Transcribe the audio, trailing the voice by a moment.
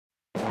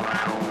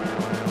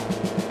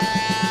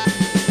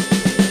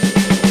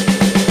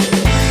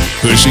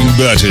pushing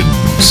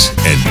buttons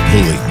and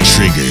pulling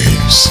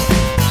triggers.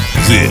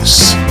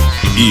 This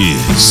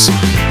is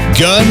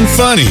Gun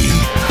Funny.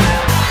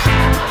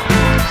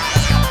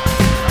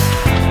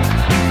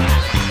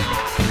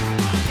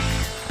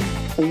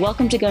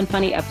 Welcome to Gun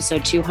Funny,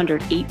 episode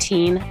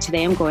 218.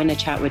 Today I'm going to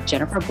chat with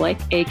Jennifer Blake,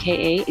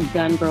 aka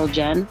Gun Girl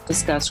Jen,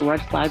 discuss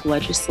red flag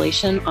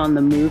legislation on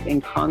the move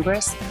in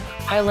Congress,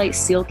 highlight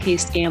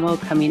seal-cased ammo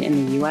coming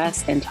in the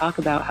U.S., and talk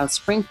about how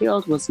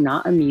Springfield was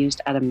not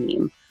amused at a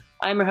meme.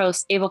 I'm your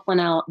host, Ava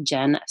Flanell.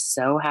 Jen,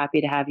 so happy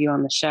to have you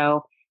on the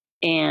show.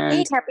 And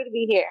hey, happy to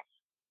be here.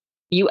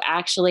 You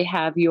actually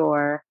have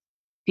your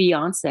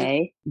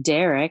fiance,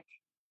 Derek,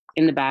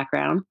 in the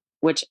background,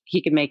 which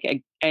he could make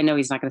I know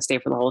he's not going to stay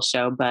for the whole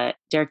show, but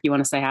Derek, you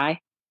want to say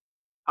hi?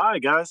 Hi,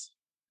 guys.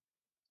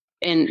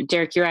 And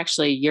Derek,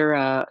 you're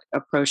a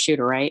pro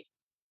shooter, right?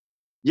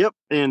 Yep,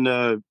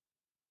 and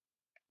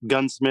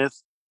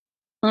gunsmith.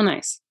 Oh,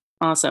 nice.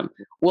 Awesome.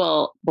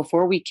 Well,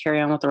 before we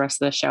carry on with the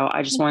rest of the show,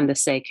 I just wanted to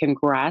say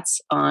congrats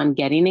on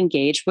getting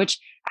engaged, which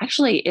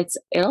actually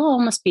it'll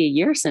almost be a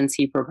year since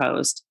he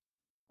proposed,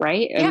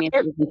 right? Yeah, I mean,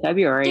 it was in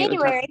February.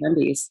 January. It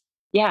was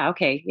Yeah,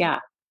 okay. Yeah.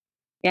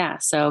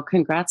 So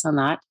congrats on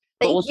that.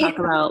 But we'll talk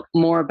about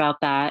more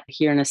about that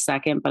here in a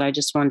second. But I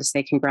just wanted to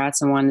say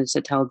congrats and wanted to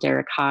tell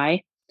Derek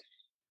hi.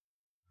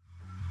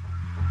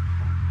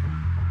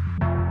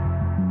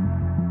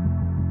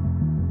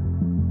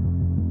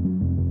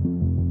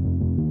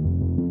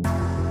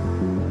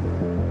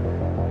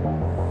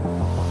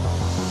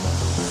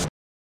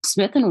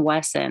 Smith &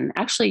 Wesson,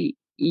 actually,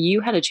 you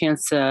had a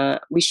chance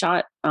we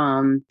shot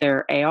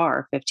their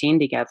AR-15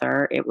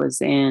 together. It was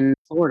in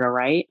Florida,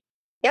 right?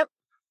 Yep.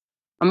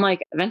 I'm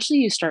like, eventually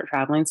you start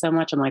traveling so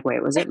much. I'm like,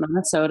 wait, was it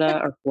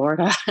Minnesota or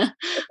Florida? Yeah,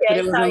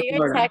 I saw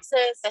you in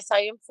Texas. I saw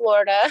you in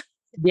Florida.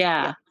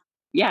 Yeah.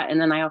 And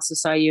then I also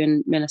saw you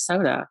in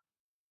Minnesota.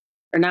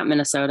 Or not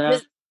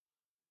Minnesota.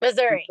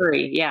 Missouri.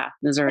 Yeah,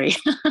 Missouri.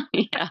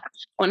 Yeah.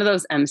 One of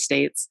those M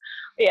states.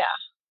 Yeah.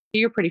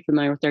 You're pretty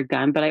familiar with their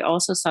gun, but I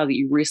also saw that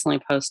you recently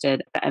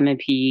posted the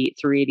M&P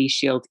 380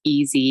 Shield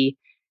Easy,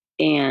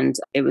 and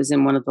it was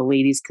in one of the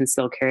ladies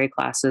concealed carry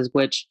classes,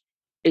 which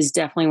is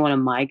definitely one of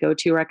my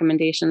go-to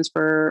recommendations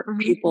for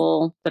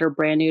people that are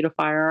brand new to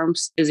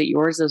firearms. Is it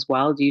yours as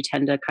well? Do you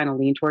tend to kind of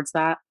lean towards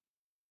that?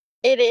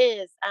 It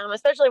is,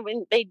 especially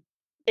when they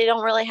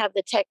don't really have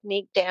the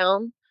technique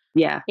down.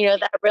 Yeah.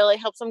 That really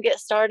helps them get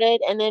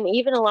started. And then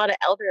even a lot of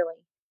elderly,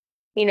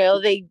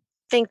 they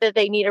think that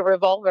they need a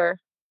revolver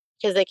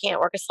because they can't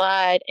work a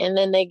slide. And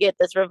then they get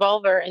this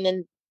revolver and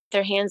then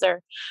their hands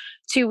are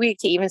too weak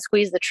to even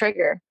squeeze the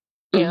trigger,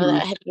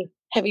 that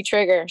heavy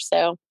trigger.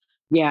 So,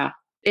 yeah,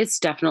 it's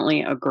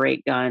definitely a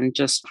great gun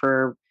just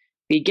for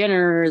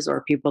beginners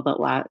or people that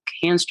lack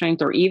hand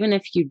strength, or even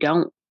if you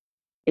don't.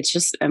 It's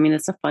just,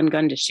 it's a fun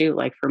gun to shoot.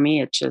 Like for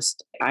me,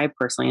 I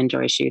personally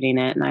enjoy shooting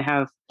it. And I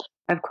have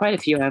quite a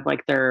few. I have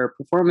like their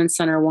Performance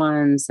Center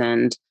ones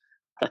and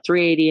the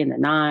 380 and the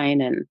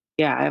 9. And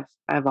yeah,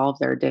 I have all of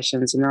their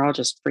editions and they're all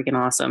just freaking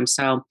awesome.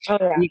 So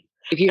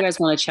if you guys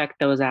want to check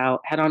those out,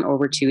 head on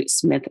over to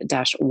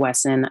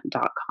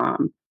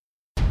smith-wesson.com.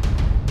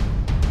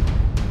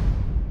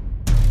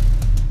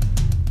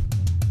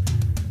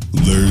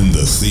 Learn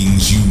the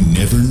things you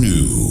never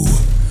knew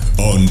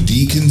on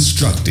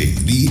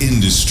Deconstructing the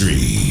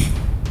Industry.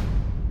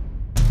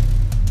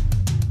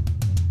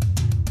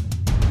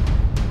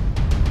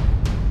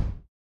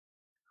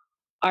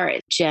 All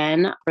right,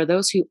 Jen, for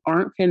those who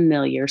aren't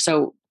familiar,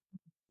 so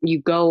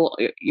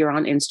you're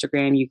on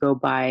Instagram, you go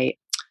by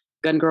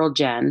Gun Girl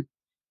Jen,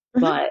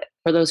 but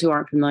for those who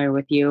aren't familiar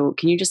with you,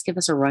 can you just give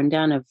us a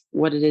rundown of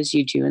what it is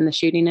you do in the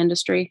shooting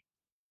industry?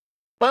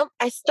 Well,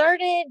 I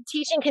started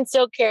teaching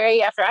concealed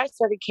carry after I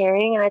started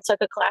carrying, and I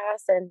took a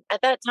class. And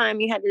at that time,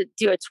 you had to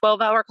do a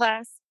 12-hour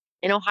class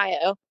in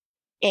Ohio.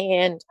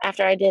 And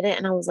after I did it,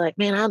 and I was like,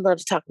 man, I'd love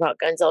to talk about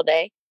guns all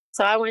day.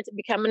 So I went to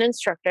become an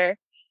instructor,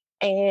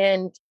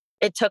 and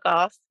it took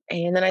off.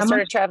 And then I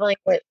started traveling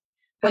with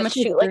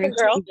Shoot Like a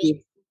Girl.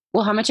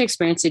 How much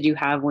experience did you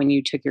have when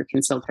you took your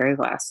concealed carry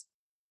class?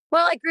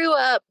 Well, I grew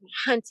up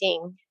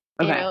hunting,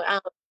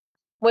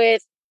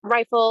 with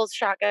rifles,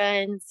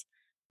 shotguns.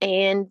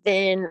 And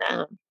then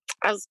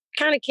I was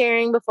kind of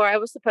carrying before I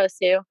was supposed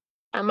to.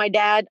 My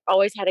dad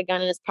always had a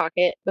gun in his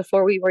pocket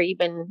before we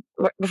even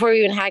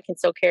had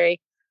concealed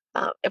carry.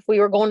 If we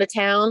were going to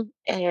town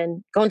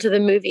and going to the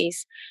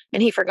movies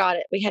and he forgot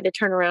it, we had to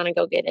turn around and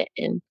go get it.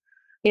 And,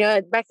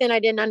 back then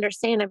I didn't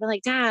understand. I'd be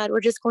like, Dad,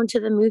 we're just going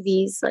to the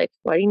movies. Like,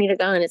 why do you need a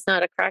gun? It's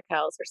not a crack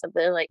house or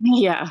something. Like,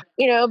 yeah.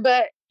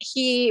 But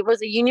he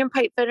was a union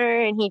pipe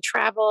fitter and he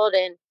traveled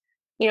and,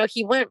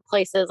 he went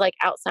places like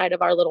outside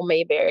of our little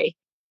Mayberry.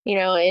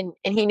 And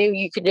he knew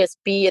you could just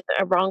be at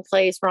the wrong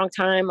place, wrong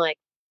time. Like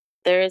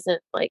there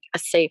isn't like a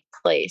safe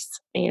place,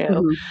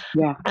 Yeah.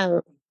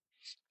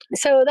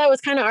 So that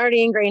was kind of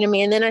already ingrained in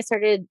me. And then I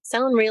started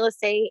selling real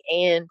estate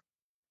and,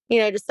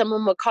 just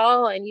someone would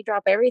call and you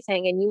drop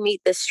everything and you meet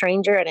this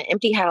stranger at an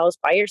empty house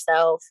by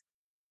yourself.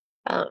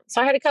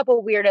 So I had a couple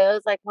of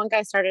weirdos. Like one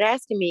guy started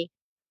asking me,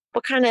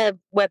 what kind of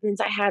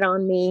weapons I had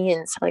on me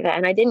and stuff like that.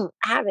 And I didn't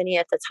have any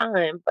at the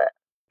time, but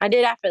I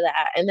did after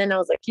that. And then I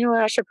was like, you know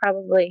what, I should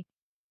probably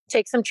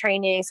take some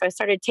training. So I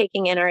started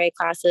taking NRA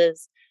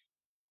classes,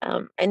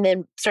 and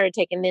then started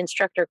taking the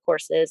instructor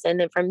courses. And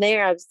then from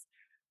there, I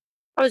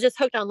was just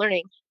hooked on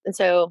learning. And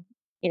so,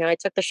 I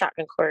took the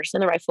shotgun course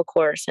and the rifle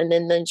course and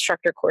then the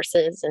instructor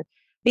courses and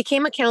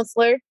became a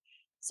counselor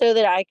so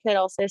that I could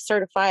also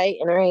certify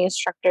NRA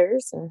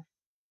instructors. And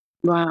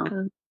Wow.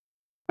 um,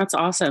 That's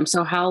awesome.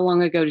 So how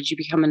long ago did you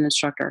become an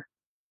instructor?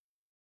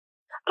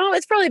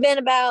 it's probably been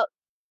about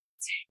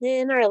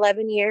 10 or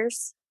 11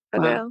 years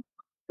Wow. ago.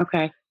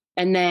 Okay.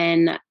 And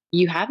then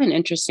you have an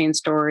interesting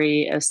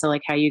story as to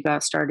like how you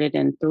got started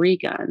in three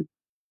gun.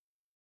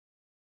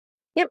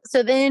 Yep.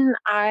 So then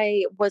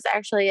I was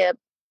actually a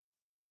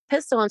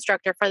pistol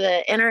instructor for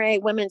the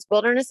NRA Women's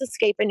Wilderness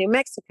Escape in New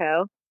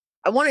Mexico.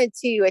 I wanted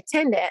to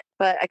attend it,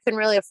 but I couldn't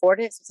really afford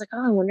it. So I was like,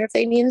 oh, I wonder if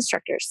they need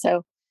instructors.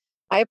 So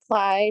I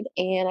applied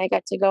and I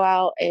got to go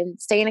out and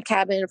stay in a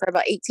cabin for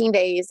about 18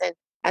 days. And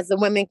as the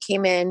women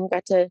came in,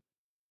 got to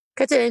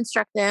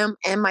instruct them.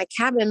 And my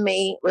cabin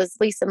mate was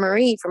Lisa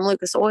Marie from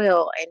Lucas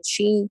Oil, and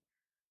she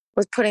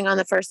was putting on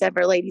the first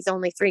ever ladies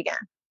only 3-gun.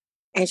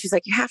 And she's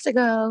like, you have to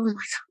go. I'm like,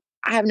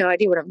 I have no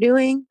idea what I'm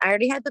doing. I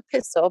already had the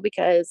pistol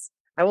because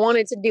I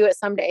wanted to do it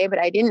someday, but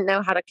I didn't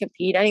know how to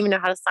compete. I didn't even know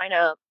how to sign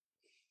up.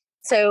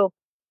 So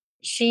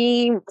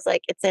she was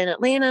like, it's in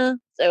Atlanta.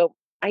 So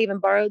I even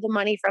borrowed the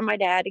money from my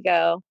dad to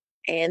go,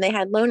 and they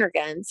had loaner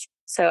guns.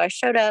 So I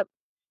showed up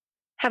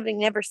having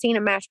never seen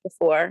a match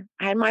before.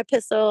 I had my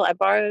pistol. I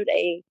borrowed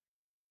a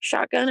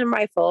shotgun and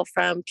rifle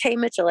from Kay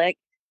Michalik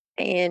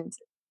and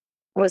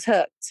was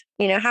hooked.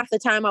 Half the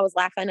time I was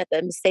laughing at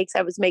the mistakes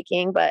I was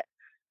making, but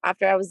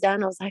after I was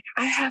done, I was like,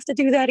 I have to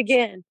do that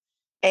again.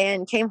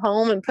 And came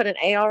home and put an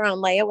AR on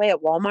layaway at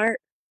Walmart.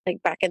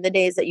 Like back in the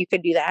days that you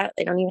could do that.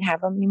 They don't even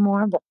have them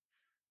anymore. But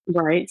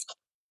Right.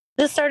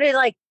 just started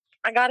like,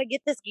 I got to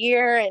get this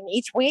gear, and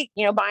each week,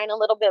 buying a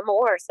little bit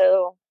more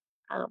so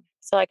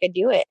I could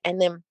do it.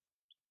 And then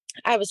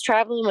I was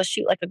traveling with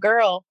Shoot Like a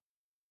Girl,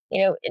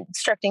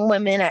 instructing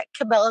women at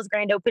Cabela's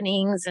grand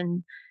openings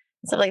and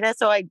stuff like that.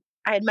 So I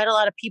had met a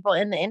lot of people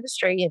in the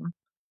industry,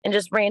 and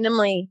just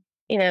randomly,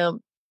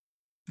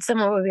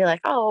 someone would be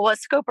like, oh, what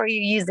scope are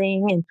you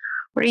using? And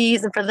what are you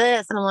using for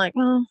this? And I'm like,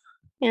 well,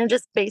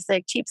 just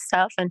basic cheap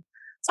stuff. And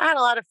so I had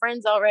a lot of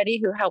friends already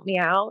who helped me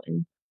out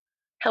and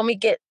helped me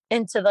get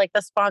into like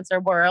the sponsor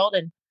world.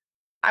 And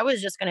I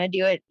was just going to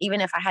do it even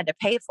if I had to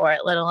pay for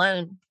it, let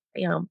alone,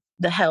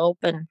 the help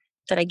and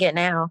that I get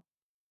now.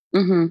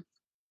 Mm-hmm.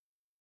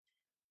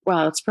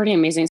 Wow, that's pretty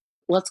amazing.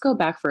 Let's go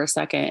back for a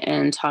second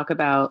and talk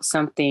about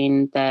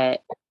something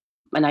that,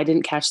 and I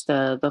didn't catch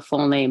the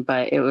full name,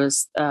 but it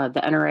was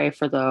the NRA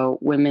for the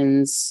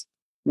women's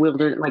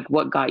wilderness. Like,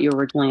 what got you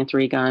originally a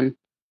 3-gun?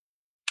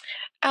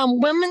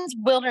 Women's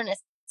Wilderness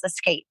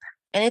Escape,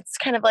 and it's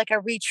kind of like a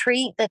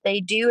retreat that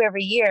they do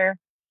every year.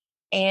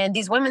 And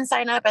these women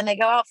sign up and they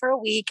go out for a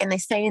week and they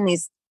stay in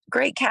these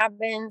great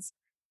cabins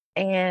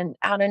and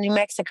out in New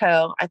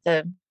Mexico at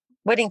the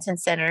Whittington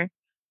Center.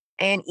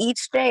 And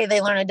each day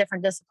they learn a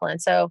different discipline.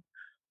 So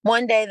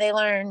one day they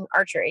learn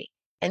archery,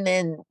 and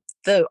then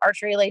the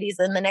archery ladies,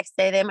 and the next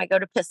day they might go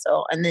to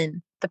pistol, and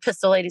then the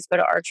pistol ladies go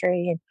to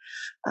archery.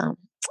 And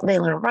they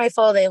learn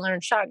rifle, they learn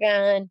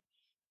shotgun,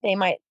 they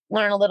might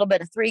learn a little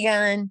bit of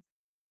 3-gun.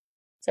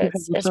 So Okay,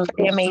 it's so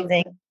pretty cool.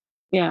 amazing.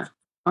 Yeah,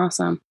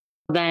 awesome.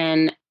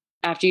 Then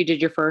after you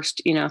did your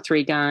first,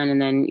 3-gun, and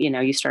then,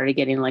 you started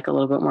getting like a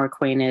little bit more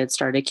acquainted,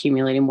 started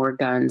accumulating more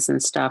guns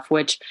and stuff,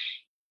 which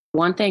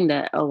one thing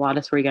that a lot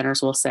of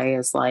 3-gunners will say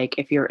is like,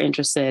 if you're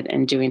interested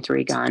in doing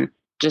 3-gun,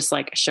 just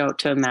like show up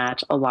to a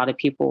match. A lot of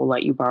people will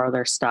let you borrow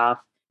their stuff,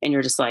 and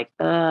you're just like,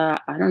 I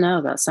don't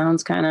know. That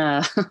sounds kind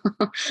of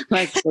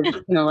like they're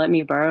just gonna let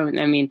me borrow.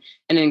 I mean,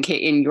 and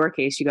in your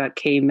case, you got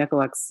Kay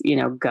Michalik's,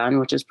 gun,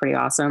 which is pretty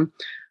awesome.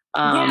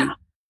 Yeah.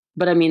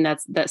 But I mean,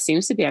 that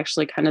seems to be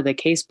actually kind of the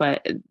case.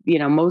 But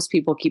most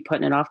people keep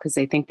putting it off because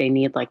they think they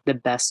need like the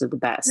best of the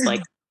best,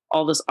 like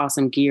all this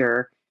awesome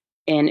gear.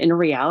 And in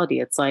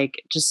reality, it's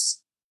like,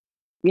 just,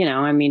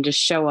 just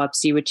show up,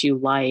 see what you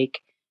like,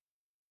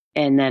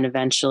 and then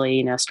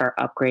eventually, start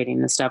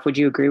upgrading the stuff. Would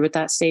you agree with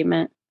that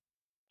statement?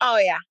 Oh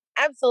yeah,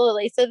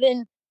 absolutely. So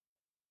then,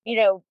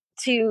 to,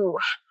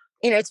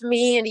 to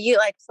me and to you,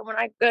 like, so when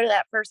I go to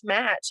that first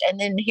match and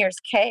then here's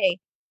Kay,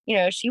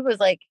 she was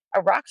like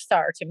a rock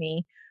star to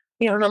me,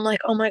 and I'm like,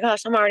 oh my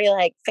gosh, I'm already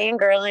like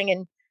fangirling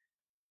and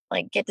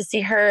like get to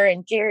see her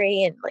and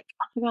Jerry and like,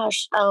 oh my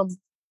gosh.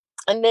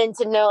 And then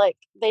to know like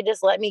they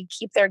just let me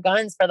keep their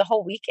guns for the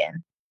whole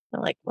weekend.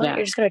 I'm like, well, Yeah.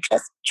 you're just gonna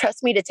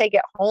trust me to take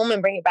it home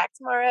and bring it back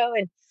tomorrow.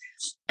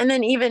 And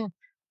then even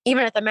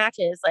at the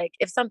matches, like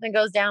if something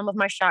goes down with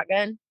my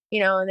shotgun,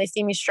 and they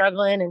see me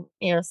struggling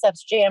and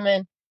Steph's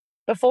jamming,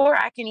 before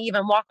I can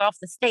even walk off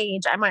the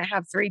stage, I might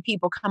have 3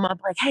 people come up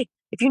like, hey,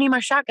 if you need my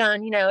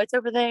shotgun, it's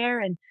over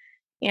there. And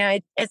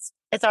it's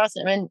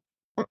awesome. And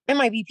it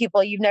might be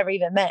people you've never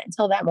even met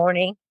until that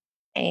morning.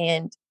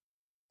 And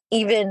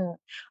even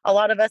a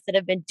lot of us that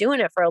have been doing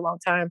it for a long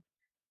time,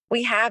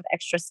 we have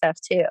extra stuff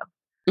too.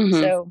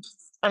 Mm-hmm. So,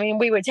 I mean,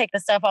 we would take the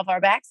stuff off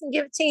our backs and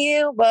give it to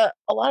you. But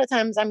a lot of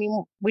times, I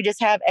mean, we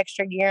just have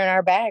extra gear in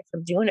our bag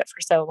from doing it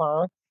for so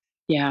long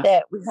Yeah.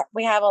 that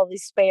we have all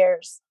these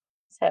spares.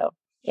 So,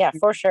 yeah,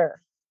 for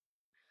sure.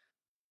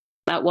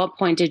 At what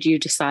point did you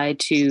decide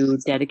to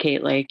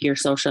dedicate like your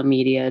social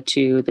media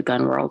to the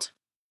gun world?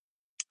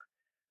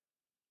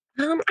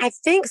 I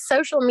think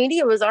social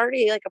media was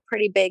already like a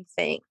pretty big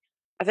thing.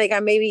 I think I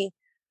maybe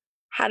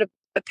had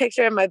a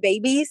picture of my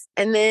babies,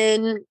 and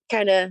then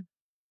kind of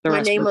The my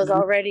rest name were was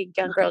already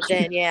Gun Girl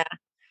Jen. Yeah.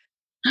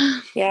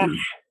 Yeah.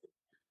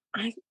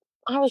 I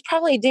was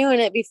probably doing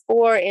it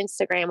before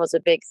Instagram was a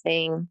big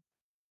thing.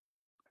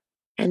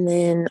 And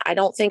then I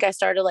don't think I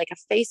started like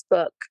a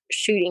Facebook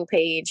shooting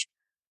page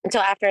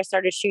until after I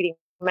started shooting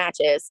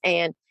matches.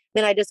 And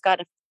then I just got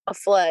a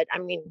flood. I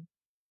mean,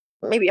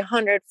 maybe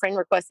 100 friend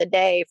requests a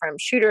day from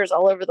shooters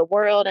all over the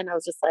world. And I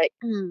was just like,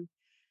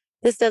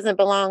 this doesn't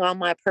belong on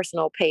my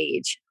personal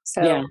page.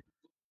 Yeah.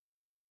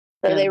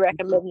 So they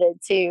recommended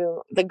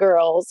to the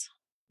girls,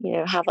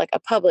 have like a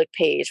public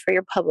page for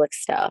your public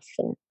stuff.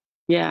 And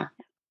yeah.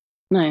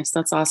 Nice.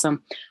 That's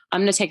awesome.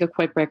 I'm going to take a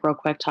quick break real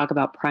quick, talk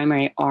about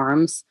Primary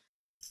Arms.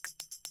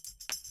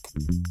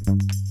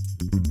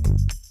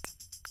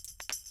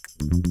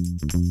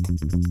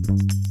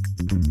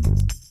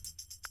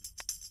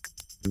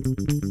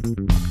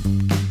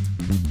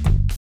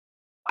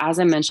 As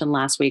I mentioned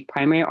last week,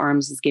 Primary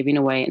Arms is giving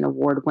away an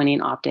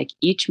award-winning optic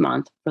each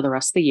month for the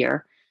rest of the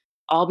year.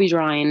 I'll be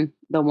drawing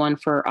the one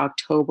for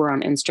October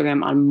on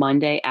Instagram on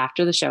Monday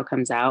after the show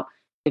comes out.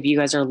 If you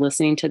guys are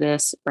listening to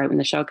this right when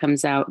the show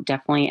comes out,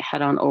 definitely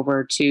head on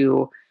over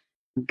to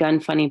Gun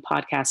Funny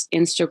Podcast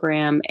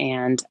Instagram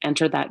and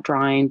enter that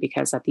drawing,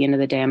 because at the end of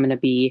the day, I'm going to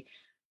be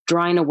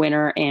drawing a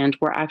winner, and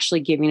we're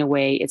actually giving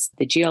away, it's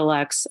the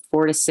GLX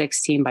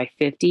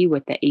 4-16x50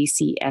 with the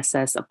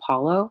ACSS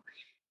Apollo.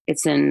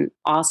 It's an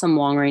awesome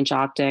long-range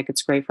optic.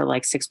 It's great for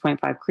like 6.5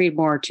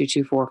 Creedmoor,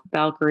 224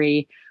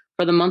 Valkyrie.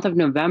 For the month of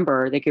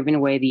November, they're giving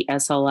away the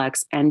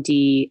SLX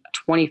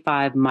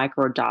ND25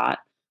 Micro Dot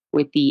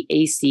with the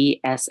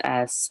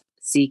ACSS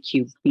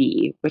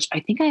CQB, which I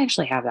think I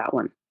actually have that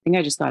one. I think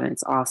I just got it.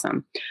 It's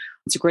awesome.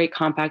 It's a great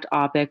compact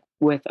optic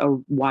with a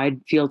wide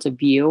field of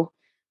view.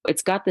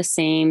 It's got the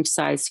same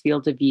size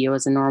field of view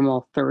as a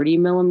normal 30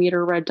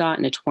 millimeter red dot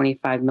and a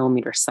 25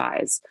 millimeter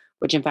size,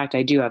 which in fact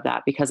I do have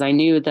that, because I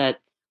knew that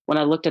when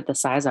I looked at the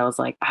size, I was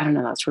like, I don't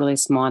know, that's really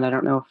small, and I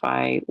don't know if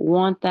I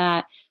want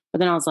that. But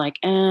then I was like,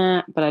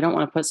 but I don't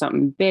want to put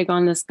something big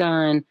on this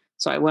gun.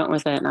 So I went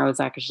with it, and I was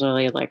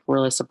actually like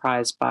really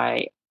surprised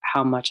by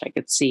how much I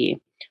could see.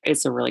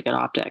 It's a really good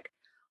optic.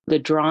 The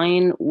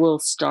drawing will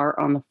start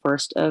on the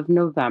 1st of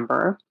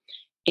November,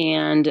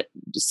 and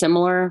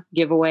similar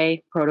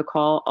giveaway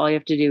protocol. All you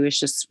have to do is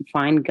just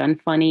find Gun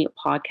Funny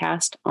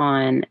Podcast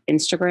on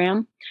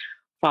Instagram,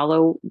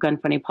 follow Gun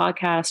Funny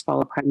Podcast,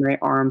 follow Primary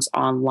Arms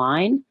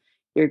online.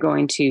 You're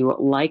going to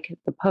like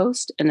the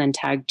post and then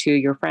tag 2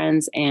 your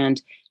friends,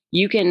 and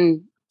you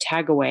can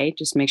tag away.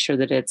 Just make sure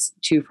that it's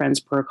 2 friends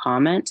per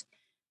comment,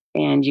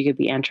 and you could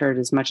be entered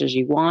as much as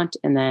you want.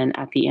 And then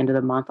at the end of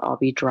the month, I'll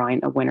be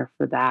drawing a winner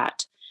for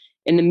that.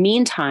 In the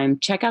meantime,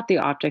 check out the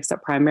optics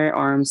at Primary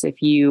Arms.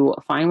 If you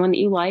find one that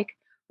you like,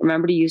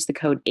 remember to use the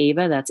code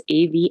AVA, that's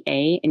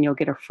AVA, and you'll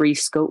get a free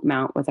scope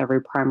mount with every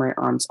Primary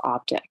Arms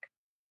optic.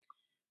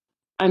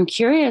 I'm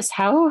curious,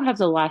 how have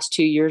the last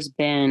 2 years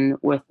been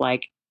with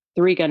like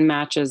 3-gun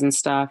matches and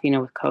stuff,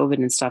 with COVID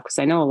and stuff? Because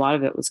I know a lot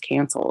of it was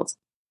canceled.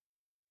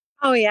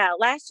 Oh yeah,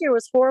 last year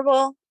was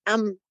horrible.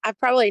 I've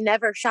probably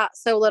never shot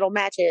so little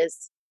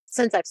matches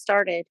since I've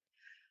started.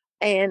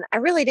 And I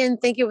really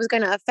didn't think it was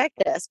going to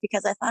affect us,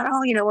 because I thought,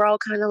 we're all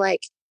kind of like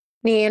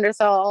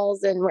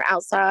Neanderthals and we're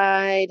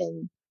outside,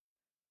 and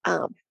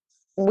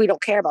we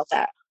don't care about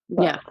that.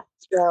 But,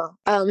 yeah.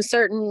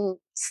 Certain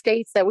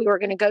states that we were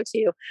going to go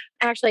to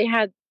actually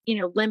had,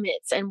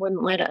 limits and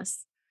wouldn't let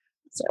us.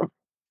 So,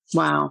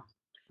 wow.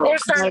 They're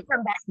starting to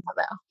come back now,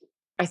 though.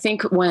 I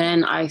think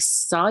when I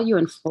saw you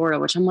in Florida,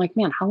 which I'm like,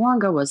 man, how long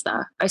ago was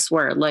that? I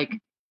swear, like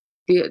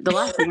the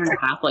last year and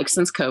a half, like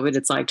since COVID,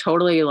 it's like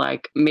totally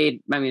like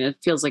it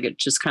feels like it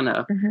just kind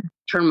of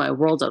turned my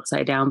world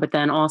upside down. But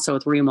then also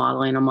with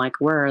remodeling, I'm like,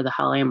 where the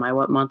hell am I?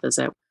 What month is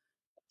it?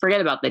 Forget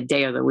about the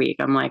day of the week.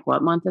 I'm like,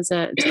 what month is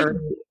it? It's early,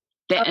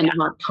 the end of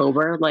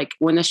October. Like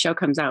when this show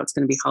comes out, it's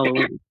going to be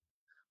Halloween,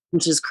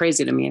 which is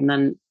crazy to me. And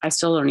then I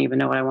still don't even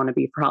know what I want to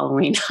be for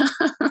Halloween.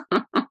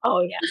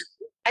 Oh yeah.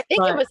 I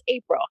think it was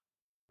April.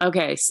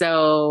 Okay.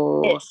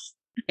 So,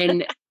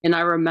 and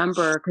I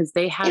remember because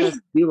they had us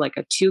do like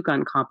a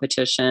 2-gun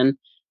competition,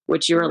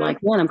 which you were like,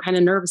 man, I'm kind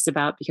of nervous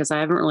about because I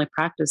haven't really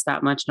practiced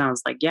that much. And I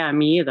was like, yeah,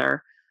 me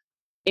either.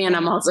 And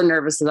I'm also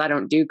nervous because I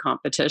don't do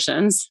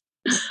competitions,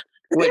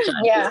 which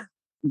I,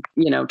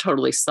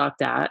 totally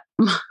sucked at.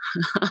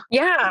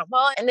 Yeah.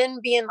 Well, and then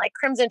being like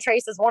Crimson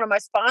Trace is one of my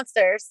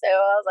sponsors. So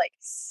I was like,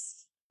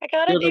 I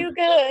got to do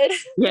good.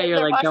 Yeah.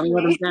 You're like, don't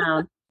let them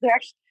down. They're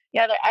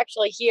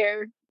actually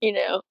here,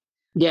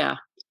 Yeah.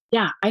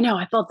 Yeah, I know.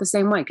 I felt the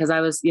same way because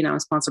I was,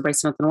 sponsored by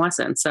Smith &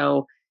 Wesson.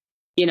 So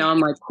I'm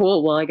like,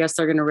 cool. Well, I guess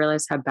they're going to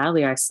realize how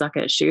badly I suck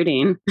at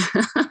shooting.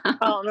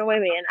 Oh, no way,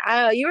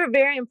 man. You were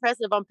very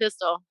impressive on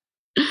pistol.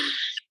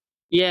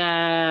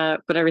 Yeah,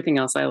 but everything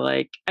else I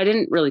like. I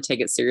didn't really take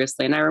it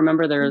seriously. And I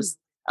remember there's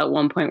at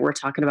one point we're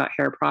talking about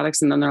hair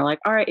products, and then they're like,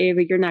 all right,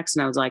 Ava, you're next.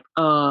 And I was like,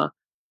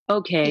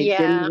 okay. Didn't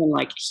Yeah. even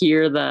like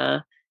hear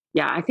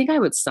I think I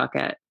would suck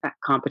at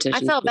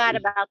competition. I felt bad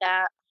about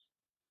that.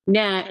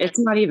 Nah, it's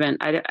not even.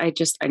 I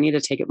need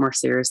to take it more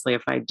seriously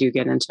if I do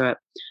get into it.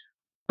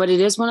 But it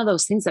is one of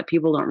those things that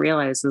people don't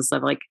realize is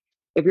that, like,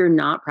 if you're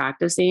not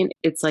practicing,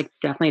 it's like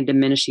definitely a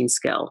diminishing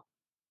skill.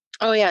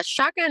 Oh yeah,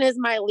 shotgun is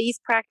my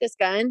least practiced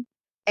gun.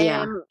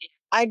 Yeah. And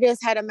I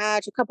just had a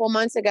match a couple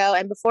months ago,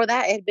 and before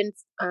that, it had been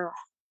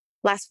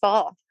last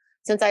fall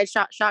since I had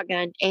shot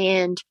shotgun.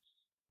 And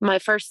my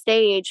first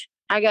stage,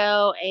 I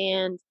go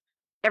and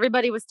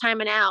everybody was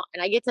timing out,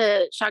 and I get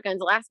to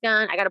shotgun's last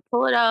gun. I got to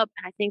pull it up,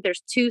 and I think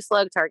there's 2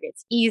 slug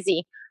targets.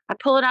 Easy. I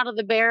pull it out of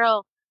the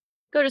barrel,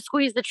 go to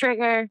squeeze the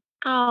trigger.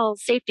 Oh,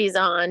 safety's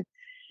on.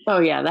 Oh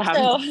yeah, that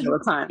happens all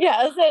the time.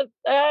 Yeah, so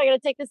I got to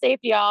take the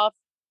safety off,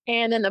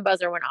 and then the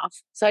buzzer went off,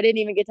 so I didn't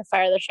even get to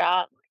fire the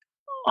shot.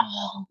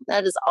 Oh,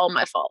 that is all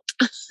my fault.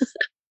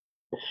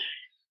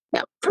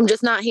 Yeah, from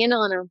just not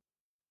handling them.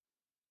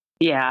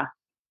 Yeah,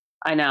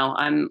 I know.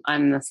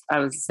 I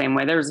was the same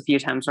way. There was a few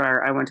times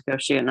where I went to go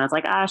shoot and I was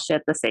like,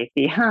 shit, the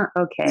safety. Huh,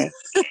 okay.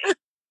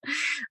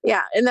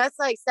 Yeah, and that's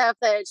like stuff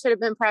that should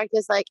have been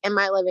practiced like in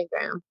my living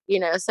room,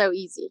 so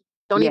easy.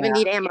 Don't even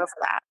need ammo for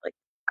that. Like,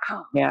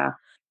 oh. Yeah.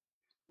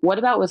 What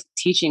about with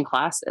teaching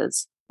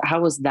classes?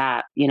 How was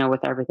that,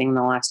 with everything in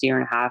the last year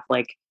and a half?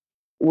 Like,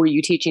 were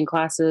you teaching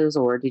classes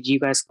or did you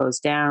guys close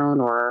down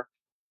or?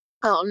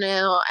 Oh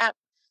no.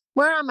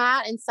 Where I'm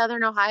at in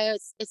Southern Ohio,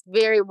 it's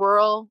very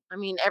rural. I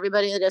mean,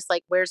 everybody just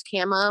like wears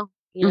camo,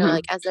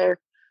 like as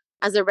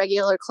their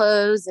regular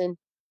clothes. And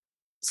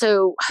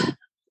so,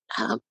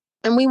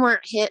 and we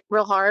weren't hit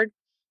real hard.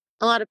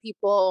 A lot of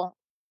people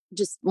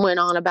just went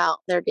on about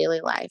their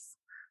daily life.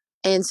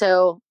 And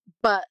so,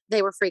 but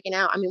they were freaking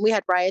out. I mean, we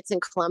had riots in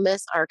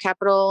Columbus, our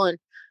capital. And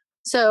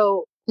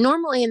so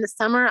normally in the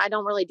summer, I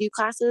don't really do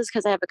classes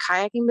because I have a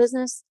kayaking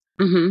business.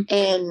 Mm-hmm.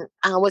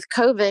 And with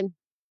COVID,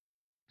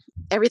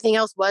 everything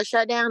else was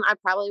shut down. I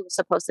probably was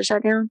supposed to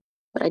shut down,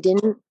 but I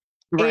didn't.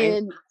 Right.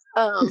 And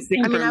I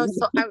mean, I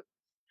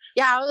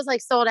was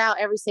like sold out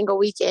every single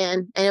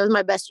weekend, and it was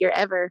my best year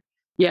ever.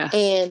 Yeah.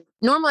 And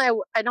normally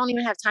I don't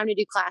even have time to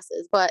do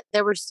classes, but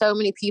there were so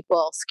many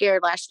people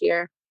scared last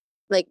year,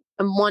 like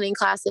wanting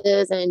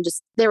classes, and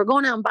just they were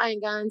going out and buying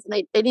guns, and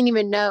they didn't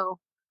even know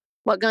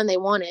what gun they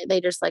wanted.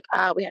 They just like,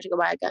 we have to go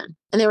buy a gun.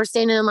 And they were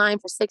standing in line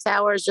for 6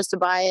 hours just to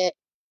buy it.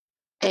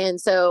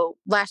 And so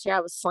last year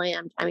I was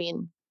slammed. I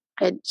mean,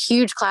 I had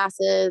huge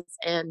classes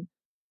and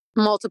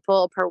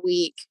multiple per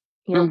week,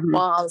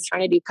 while I was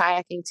trying to do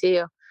kayaking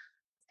too.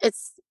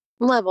 It's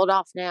leveled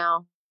off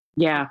now.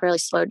 Yeah. Really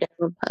slowed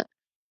down. But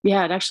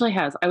yeah, it actually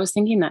has. I was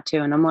thinking that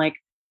too. And I'm like,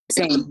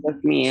 same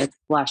with me.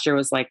 Last year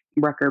was like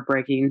record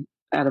breaking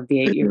out of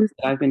the 8 years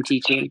that I've been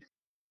teaching.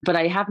 But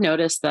I have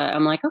noticed that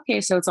I'm like, okay,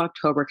 so it's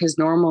October, because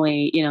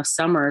normally,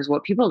 summers,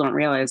 what people don't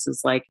realize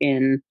is like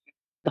in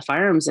the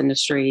firearms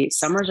industry,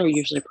 summers are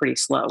usually pretty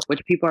slow,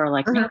 which people are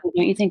like, no,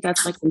 don't you think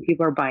that's like when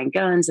people are buying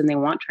guns and they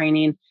want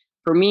training?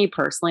 For me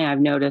personally, I've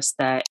noticed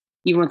that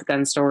even with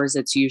gun stores,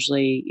 it's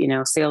usually,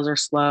 sales are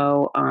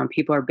slow.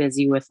 People are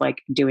busy with like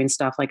doing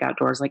stuff like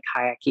outdoors, like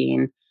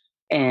kayaking,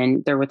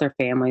 and they're with their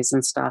families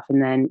and stuff.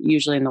 And then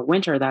usually in the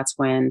winter, that's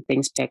when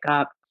things pick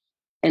up.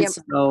 And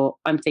so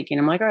I'm thinking,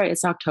 I'm like, all right,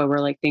 it's October,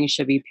 like things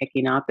should be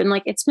picking up. And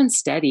like, it's been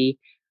steady.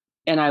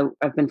 And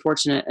I've been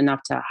fortunate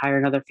enough to hire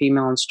another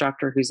female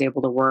instructor who's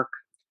able to work,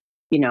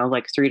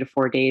 like 3 to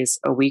 4 days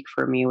a week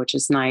for me, which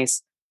is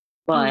nice.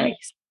 But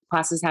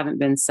classes haven't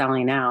been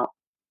selling out.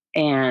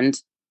 And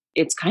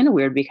it's kind of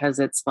weird because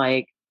it's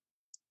like,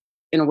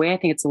 in a way, I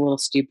think it's a little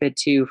stupid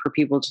too for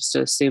people just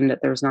to assume that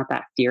there's not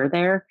that fear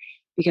there,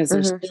 because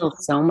there's still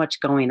so much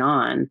going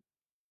on.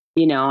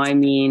 I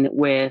mean,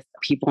 with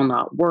people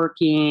not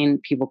working,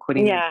 people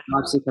quitting their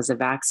jobs because of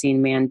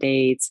vaccine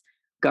mandates,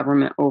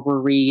 government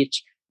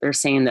overreach. They're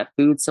saying that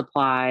food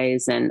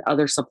supplies and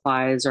other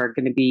supplies are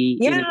going to be.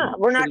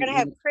 We're not going to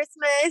have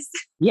Christmas.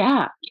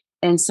 Yeah.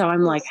 And so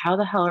I'm like, how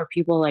the hell are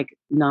people like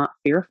not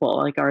fearful?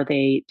 Like,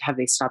 have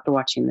they stopped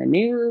watching the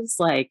news?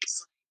 Like,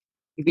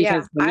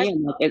 because for me,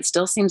 I'm like, it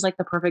still seems like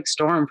the perfect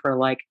storm for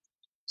like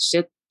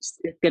shit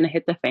is going to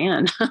hit the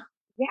fan.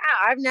 Yeah,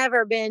 I've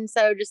never been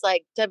so just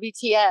like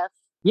WTF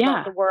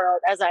about the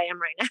world as I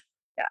am right now.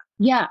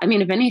 Yeah. I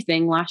mean, if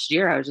anything, last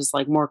year I was just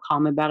like more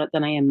calm about it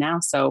than I am now.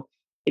 So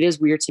it is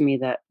weird to me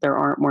that there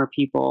aren't more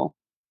people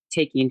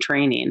taking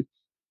training.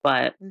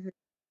 But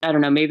I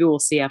don't know, maybe we'll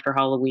see after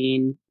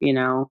Halloween,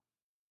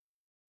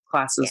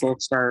 classes will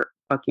start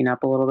fucking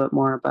up a little bit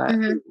more. But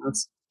who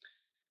knows?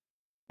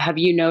 Have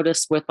you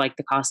noticed with like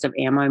the cost of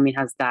ammo? I mean,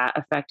 has that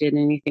affected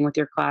anything with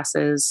your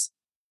classes?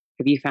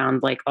 Have you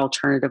found like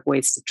alternative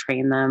ways to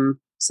train them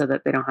so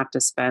that they don't have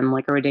to spend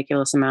like a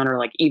ridiculous amount, or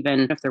like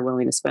even if they're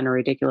willing to spend a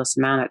ridiculous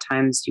amount, at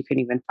times you can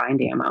even find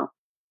ammo?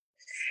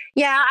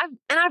 Yeah,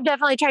 I've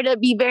definitely tried to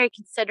be very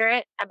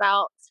considerate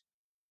about,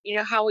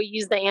 how we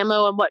use the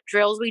ammo and what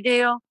drills we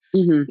do,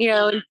 Hmm.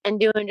 and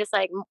doing just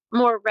like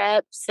more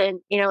reps and,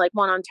 like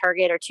one on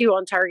target or two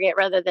on target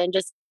rather than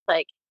just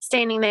like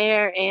standing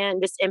there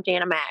and just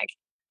emptying a mag.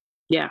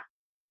 Yeah.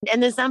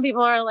 And then some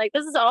people are like,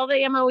 this is all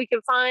the ammo we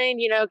can find.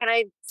 Can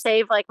I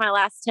save like my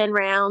last 10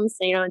 rounds,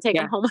 and take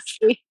them Yeah. home with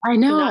me? I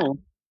Not, know.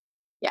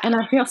 yeah. And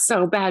I feel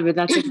so bad, but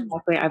that's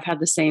exactly, I've had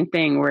the same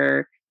thing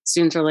where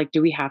students are like,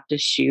 do we have to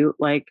shoot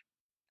like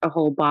a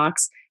whole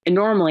box? And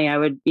normally I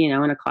would, in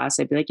a class,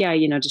 I'd be like, yeah,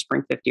 just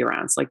bring 50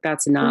 rounds. Like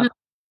that's enough. Mhm.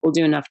 We'll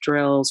do enough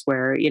drills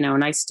where,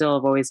 and I still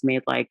have always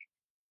made like,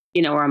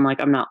 where I'm like,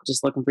 I'm not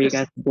just looking for you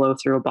guys to blow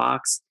through a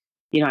box.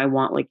 I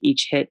want like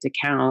each hit to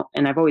count.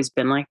 And I've always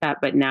been like that.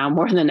 But now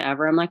more than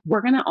ever, I'm like,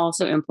 we're going to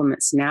also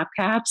implement snap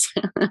caps.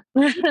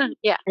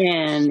 Yeah.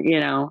 And,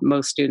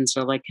 most students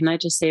are like, can I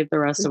just save the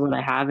rest of what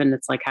I have? And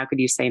it's like, how could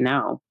you say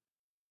no?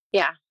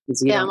 Yeah.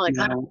 'Cause you Yeah. I'm don't like,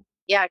 huh? know.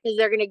 Yeah, because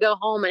they're going to go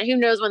home and who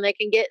knows when they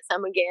can get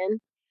some again.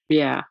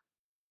 Yeah.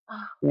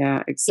 Oh, Yeah,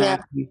 yeah.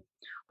 exactly.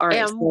 All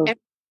right. And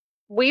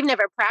we've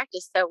never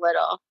practiced so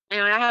little.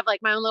 I have like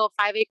my own little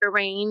 5-acre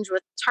range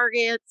with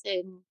targets.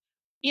 And,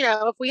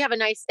 if we have a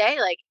nice day,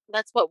 like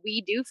that's what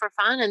we do for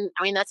fun. And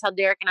I mean, that's how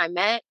Derek and I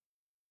met.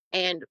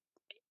 And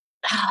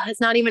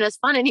it's not even as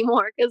fun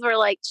anymore because we're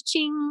like,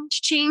 ching,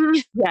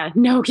 ching. Yeah,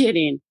 no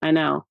kidding. I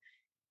know.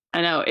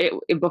 I know.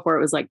 It before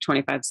it was like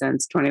 25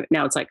 cents, 20.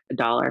 Now it's like a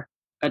dollar.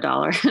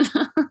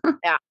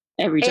 Yeah.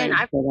 Every time And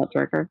you pull that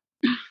trigger.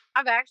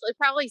 I've actually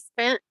probably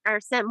spent or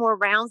sent more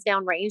rounds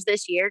down range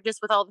this year just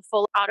with all the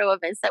full auto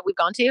events that we've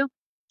gone to.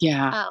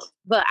 Yeah.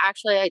 But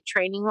actually, like,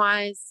 training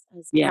wise,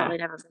 has Yeah. probably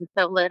never been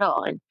so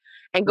little.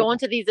 And going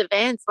to these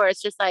events where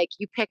it's just like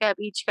you pick up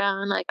each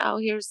gun, like, oh,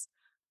 here's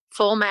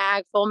full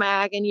mag,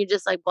 and you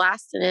just like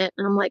blasting it.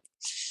 And I'm like,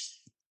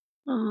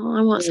 oh,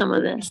 I want some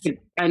of this.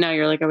 I know.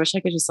 You're like, I wish I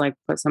could just like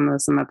put some of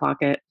this in my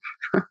pocket.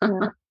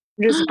 Yeah.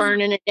 Just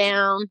burning it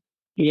down.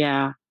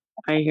 Yeah,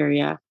 I hear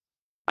you.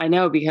 I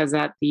know because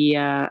at the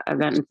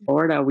event in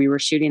Florida, we were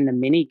shooting the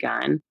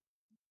minigun,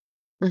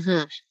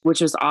 Hmm.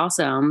 which was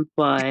awesome.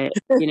 But,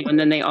 and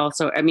then they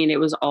also, I mean, it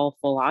was all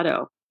full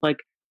auto. Like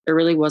there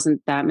really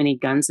wasn't that many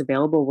guns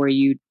available where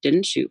you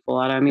didn't shoot full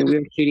auto. I mean, we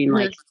were shooting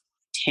like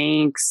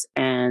tanks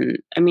and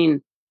I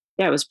mean,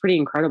 yeah, it was pretty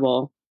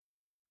incredible.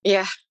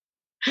 Yeah.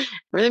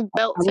 Really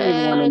belt I don't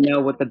even want fed. to know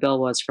what the bill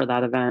was for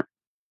that event.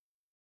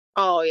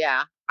 Oh,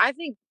 yeah. I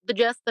think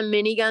just the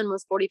minigun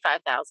was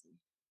 45,000.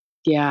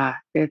 Yeah,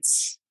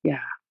 yeah.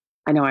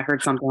 I know I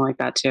heard something like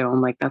that too.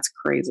 I'm like, that's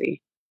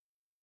crazy.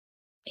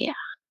 Yeah.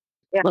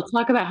 Yeah. Let's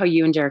talk about how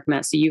you and Derek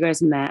met. So you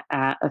guys met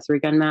at a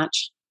 3-gun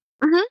match?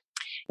 Hmm.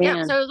 Yeah.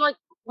 And So it was like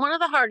one of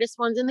the hardest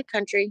ones in the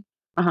country.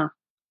 uh-huh.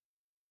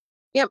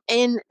 Yep.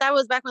 And that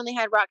was back when they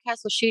had Rock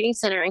Castle Shooting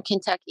Center in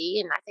Kentucky.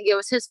 And I think it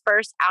was his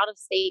first out of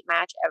state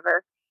match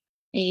ever.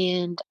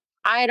 And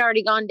I had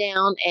already gone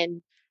down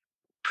and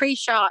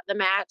pre-shot the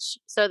match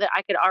so that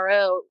I could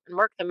RO and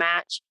work the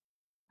match.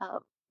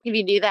 If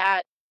you do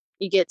that,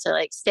 you get to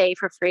like stay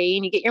for free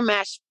and you get your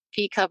match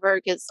fee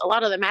covered because a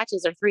lot of the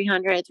matches are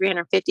 300,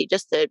 350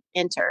 just to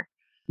enter.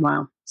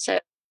 Wow. So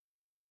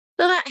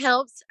that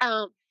helps.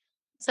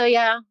 So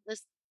yeah,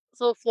 this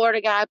little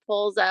Florida guy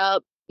pulls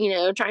up,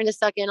 trying to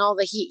suck in all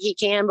the heat he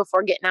can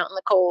before getting out in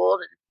the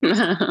cold.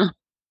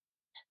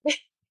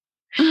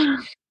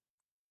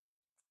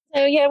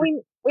 So yeah,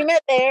 we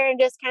met there and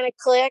just kind of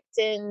clicked,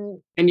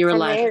 and you were from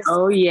like, there,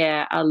 oh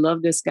yeah, I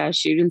love this guy's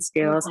shooting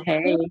skills.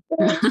 Hey.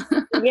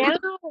 yeah,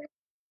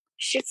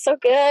 shoots so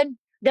good.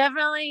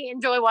 Definitely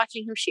enjoy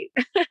watching him shoot.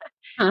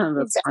 Oh,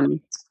 that's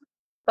funny.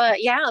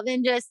 But yeah,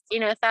 then just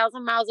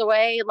 1,000 miles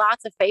away,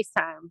 lots of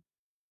FaceTime.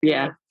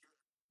 Yeah.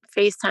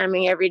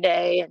 FaceTiming every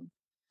day and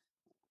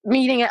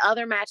meeting at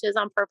other matches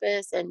on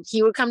purpose. And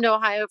he would come to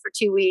Ohio for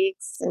 2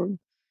 weeks and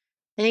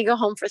then he'd go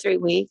home for 3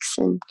 weeks.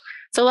 And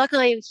so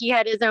luckily he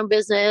had his own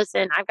business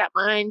and I've got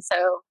mine.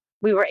 So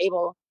we were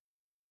able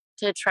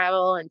to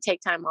travel and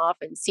take time off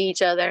and see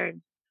each other.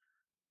 And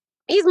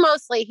he's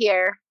mostly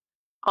here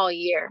all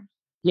year.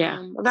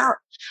 Yeah. About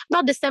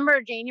December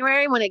or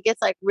January when it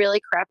gets like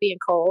really crappy and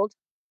cold,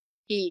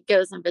 he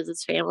goes and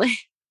visits family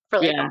for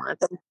like a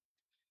month. And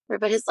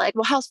everybody's like,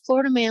 well, how's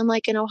Florida man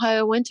like in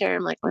Ohio winter?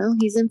 I'm like, well,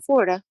 he's in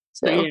Florida.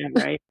 So yeah,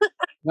 right.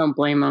 Don't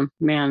blame him,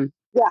 man.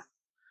 Yeah.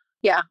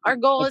 Yeah. Our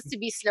goal is to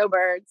be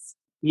snowbirds.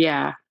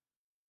 Yeah.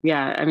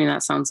 Yeah. I mean,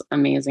 that sounds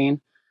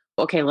amazing.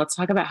 Okay. Let's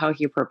talk about how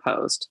he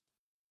proposed.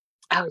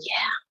 Oh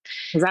yeah.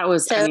 Because that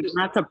was, I mean,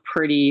 that's a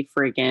pretty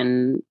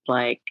freaking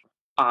like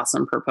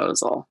awesome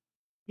proposal.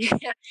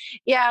 Yeah.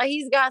 Yeah.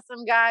 He's got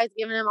some guys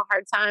giving him a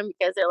hard time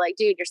because they're like,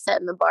 dude, you're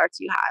setting the bar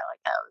too high. Like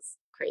that was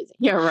crazy.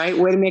 Yeah. Right.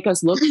 Way to make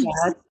us look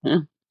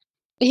bad.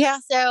 Yeah.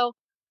 So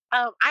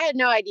I had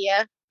no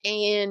idea.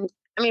 And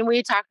I mean,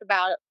 we talked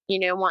about,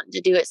 wanting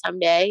to do it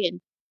someday.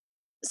 And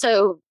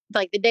so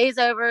like the day's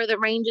over, the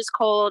range is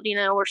cold,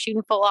 we're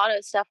shooting full auto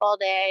stuff all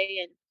day.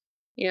 And,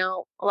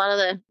 a lot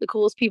of the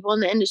coolest people in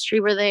the industry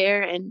were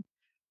there. And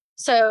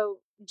so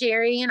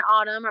Jerry and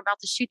Autumn are about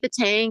to shoot the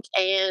tank.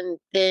 And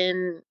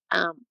then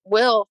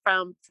Will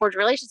from Forge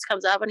Relations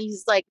comes up and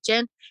he's like,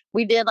 Jen,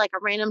 we did like a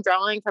random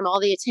drawing from all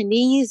the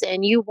attendees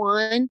and you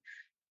won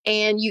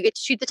and you get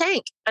to shoot the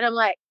tank. And I'm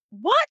like,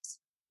 what?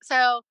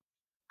 So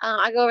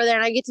I go over there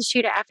and I get to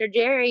shoot it after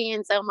Jerry.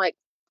 And so I'm like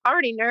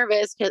already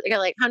nervous because I got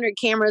like 100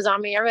 cameras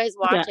on me. Everybody's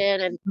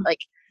watching and like,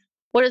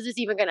 what is this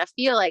even going to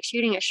feel like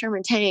shooting a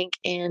Sherman tank?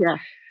 And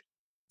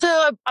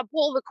so I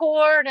pull the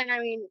cord and I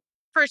mean,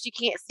 first you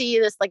can't see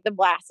this, like the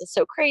blast is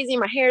so crazy.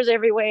 My hair's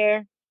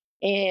everywhere.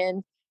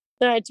 And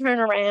then I turn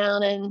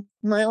around and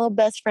my little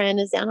best friend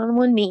is down on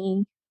one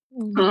knee.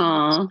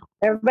 Aww.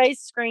 Everybody's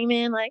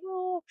screaming like,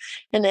 oh,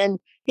 and then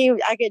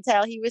I could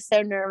tell he was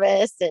so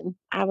nervous and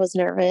I was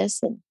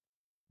nervous and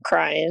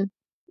crying.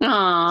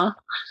 Aww.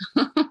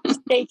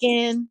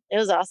 Shaking. It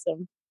was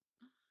awesome.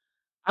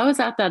 I was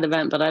at that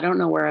event, but I don't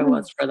know where I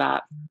was for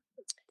that.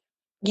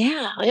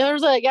 Yeah. It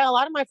was like, a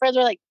lot of my friends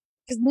were like,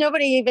 because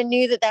nobody even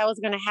knew that was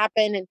going to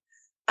happen.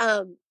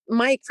 And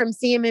Mike from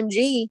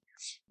CMMG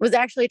was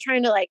actually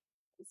trying to like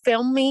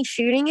film me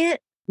shooting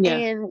it. Yeah.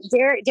 And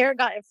Derek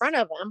got in front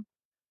of him.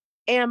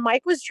 And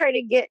Mike was trying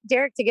to get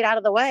Derek to get out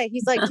of the way.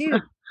 He's like,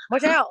 dude,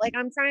 watch out. Like,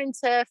 I'm trying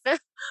to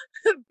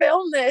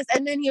film this.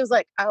 And then he was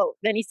like, oh,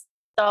 then he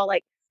saw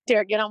like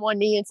Derek get on one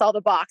knee and saw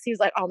the box. He was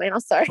like, oh man, I'm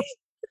sorry.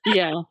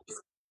 Yeah.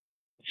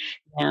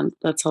 Man,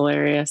 that's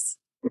hilarious.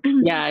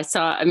 Yeah,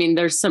 I mean,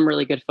 there's some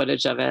really good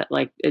footage of it.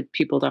 Like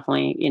people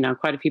definitely,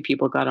 quite a few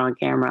people got on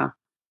camera.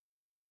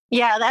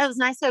 Yeah, that was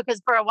nice though.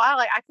 Cause for a while,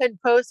 like I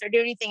couldn't post or do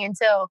anything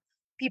until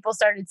people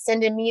started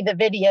sending me the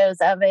videos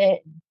of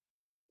it.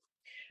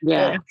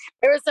 Yeah.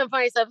 There was some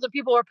funny stuff. So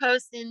people were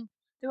posting,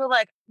 they were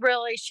like,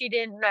 really, she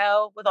didn't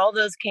know with all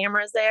those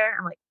cameras there.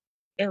 I'm like,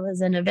 it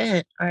was an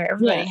event or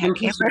everybody had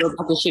cameras.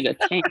 About to shoot a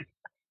tank.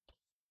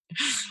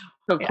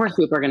 So of course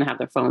people are going to have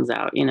their phones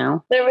out,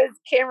 There was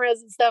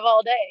cameras and stuff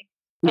all day.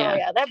 Yeah. Oh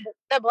yeah.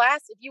 That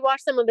blast, if you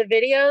watch some of the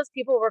videos,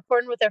 people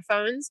recording with their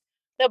phones,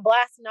 the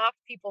blast knocked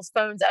people's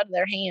phones out of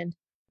their hand.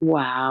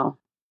 Wow.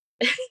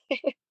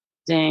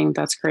 Dang,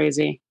 that's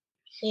crazy.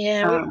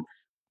 Yeah. We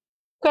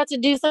got to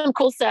do some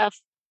cool stuff.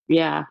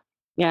 Yeah.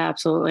 Yeah,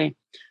 absolutely.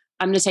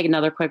 I'm going to take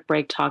another quick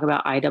break, talk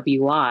about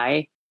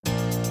IWI.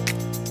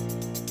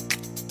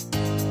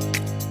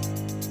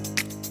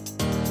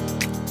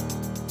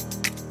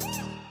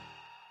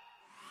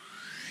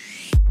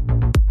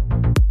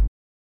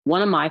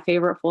 One of my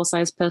favorite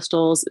full-size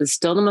pistols is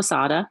still the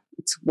Masada.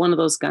 It's one of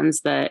those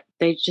guns that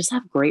they just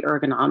have great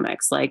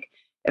ergonomics. Like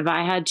if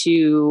I had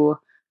to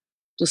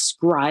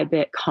describe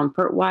it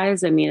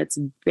comfort-wise, I mean, it's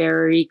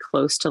very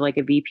close to like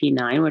a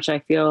VP9, which I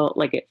feel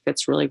like it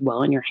fits really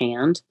well in your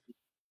hand.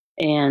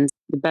 And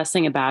the best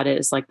thing about it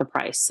is like the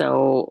price.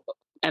 So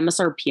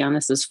MSRP on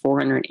this is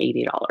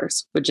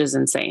 $480, which is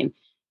insane.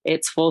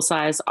 It's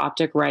full-size,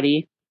 optic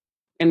ready.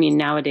 I mean,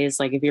 nowadays,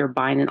 like if you're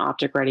buying an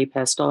optic ready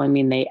pistol, I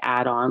mean, they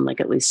add on like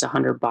at least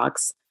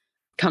 $100.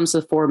 Comes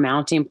with 4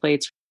 mounting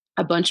plates.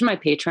 A bunch of my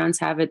patrons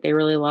have it. They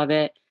really love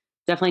it.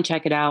 Definitely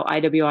check it out.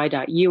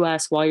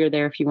 IWI.us while you're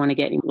there. If you want to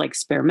get any like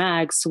spare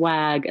mags,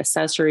 swag,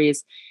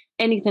 accessories,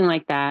 anything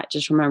like that,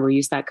 just remember,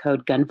 use that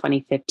code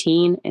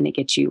GUNFUNNY15 and it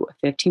gets you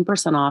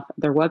 15% off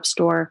their web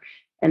store.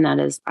 And that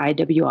is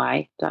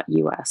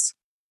IWI.us.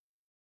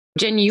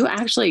 Jen, you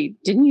actually,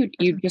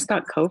 you just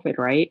got COVID,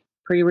 right?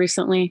 Pretty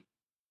recently?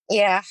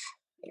 Yeah.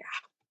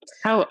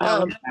 How was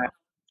that?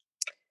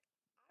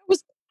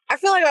 I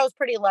feel like I was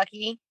pretty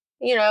lucky,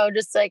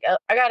 just like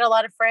I got a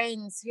lot of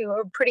friends who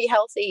are pretty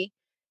healthy,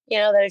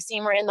 that I've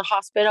seen were in the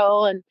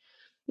hospital and,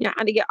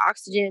 had to get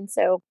oxygen.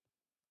 So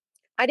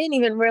I didn't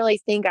even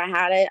really think I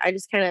had it. I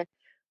just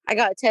I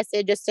got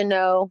tested just to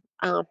know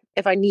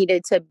if I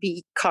needed to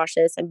be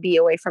cautious and be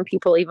away from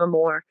people even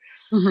more.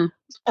 Mm-hmm.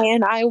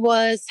 And I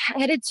was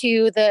headed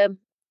to the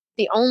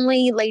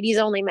only ladies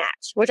only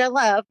match, which I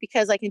love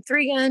because like in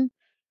 3-gun,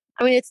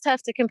 I mean, it's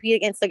tough to compete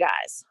against the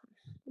guys.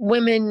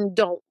 Women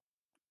don't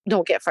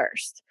get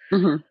first,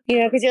 mm-hmm.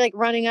 Because you're like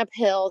running up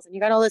hills and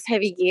you got all this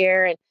heavy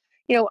gear and,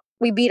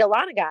 we beat a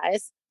lot of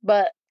guys,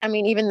 but I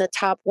mean, even the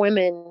top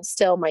women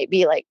still might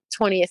be like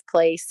 20th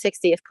place,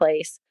 60th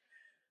place,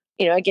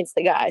 against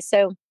the guys.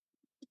 So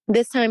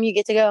this time you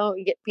get to go,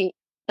 you get beat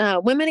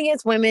women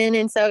against women.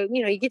 And so,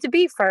 you get to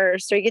be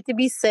first or you get to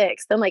be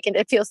sixth. And like,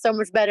 it feels so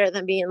much better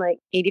than being like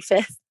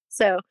 85th.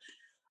 So,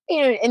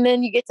 and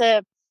then you get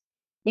to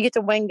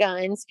win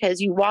guns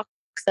because you walk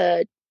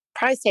the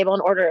prize table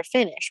in order of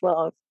finish.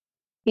 Well,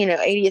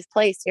 80th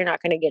place, you're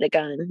not going to get a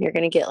gun. You're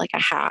going to get like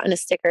a hat and a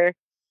sticker.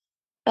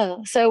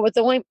 So with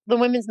the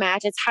women's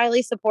match, it's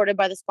highly supported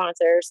by the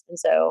sponsors. And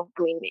so,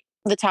 I mean,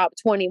 the top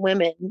 20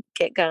 women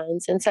get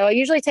guns. And so I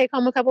usually take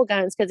home a couple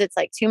guns because it's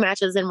like 2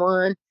 matches in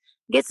one,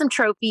 get some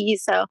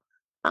trophies. So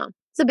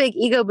it's a big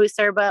ego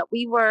booster, but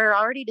we were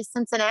already to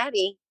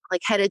Cincinnati,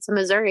 like headed to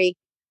Missouri.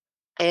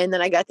 And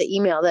then I got the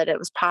email that it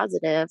was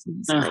positive.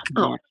 And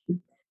oh.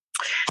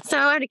 So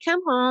I had to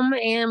come home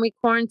and we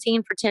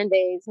quarantined for 10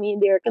 days, me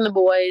and Derek and the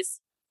boys.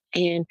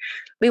 And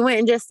we went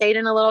and just stayed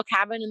in a little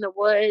cabin in the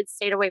woods,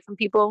 stayed away from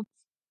people.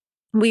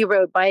 We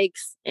rode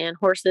bikes and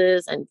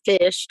horses and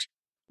fished.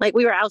 Like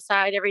we were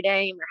outside every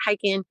day and we were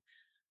hiking.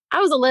 I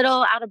was a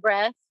little out of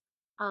breath.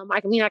 I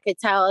mean, I could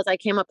tell as I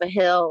came up a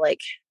hill,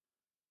 like,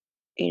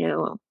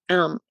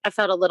 I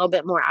felt a little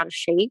bit more out of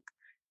shape,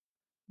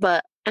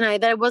 that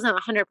wasn't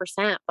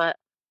 100%, but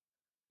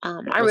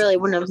I really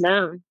wouldn't have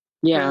known.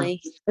 Yeah.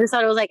 Really. I just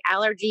thought it was like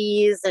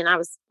allergies and I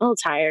was a little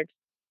tired.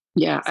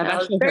 Yeah. So I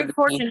was very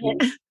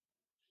fortunate.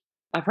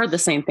 I've heard the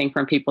same thing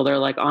from people. They're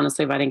like,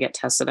 honestly, if I didn't get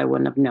tested, I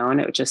wouldn't have known.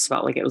 It just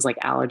felt like it was like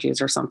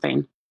allergies or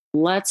something.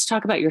 Let's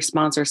talk about your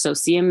sponsor. So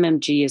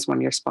CMMG is one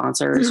of your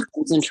sponsors.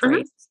 Crimson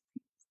Trace.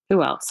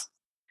 Who else?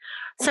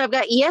 So I've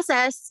got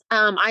ESS,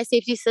 Eye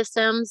Safety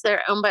Systems.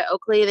 They're owned by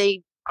Oakley.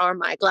 They are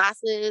my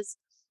glasses.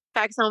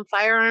 Faxon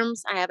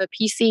Firearms. I have a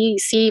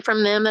PCC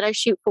from them that I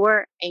shoot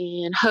for.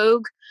 And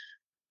Hogue.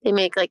 They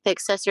make like the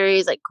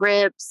accessories like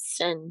grips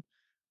and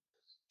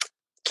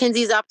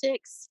Kinsey's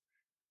Optics.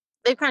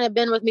 They've kind of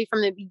been with me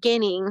from the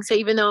beginning. So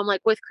even though I'm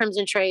like with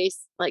Crimson Trace,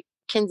 like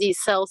Kinsey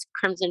sells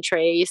Crimson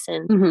Trace,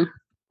 and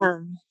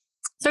so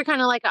they're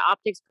kind of like an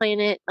optics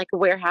planet, like a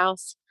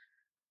warehouse.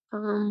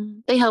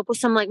 They help with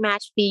some like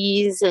match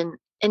fees, and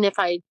if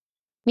I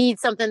need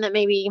something that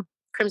maybe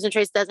Crimson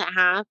Trace doesn't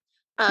have.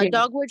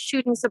 Dogwood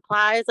Shooting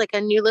Supplies, like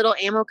a new little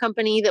ammo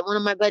company that one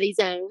of my buddies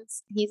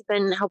owns. He's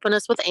been helping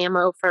us with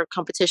ammo for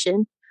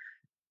competition.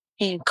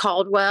 And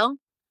Caldwell,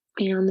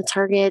 on the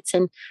targets,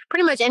 and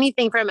pretty much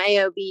anything from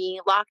AOB,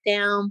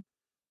 Lockdown,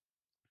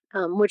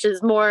 which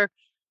is more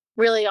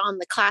really on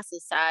the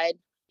classes side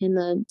in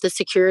the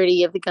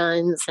security of the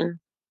guns, and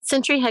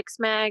Century Hex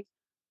Mag.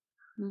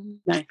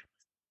 Nice. I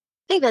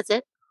think that's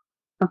it.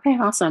 Okay,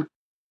 awesome.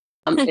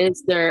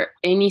 Is there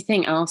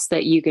anything else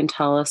that you can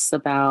tell us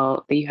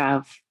about that you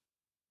have,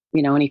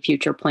 any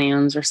future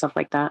plans or stuff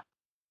like that?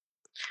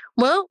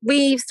 Well,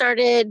 we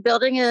started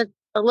building a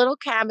little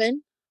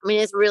cabin. I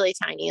mean, it's really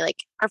tiny. Like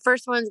our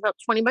first one's about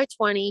 20 by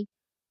 20.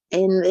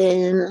 And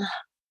then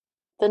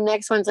the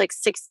next one's like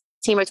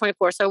 16 by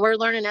 24. So we're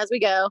learning as we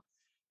go.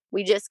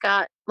 We just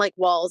got like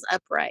walls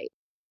upright.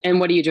 And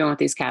what are you doing with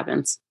these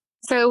cabins?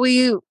 So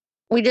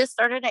we just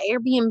started an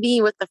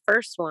Airbnb with the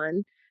first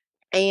one,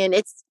 and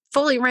it's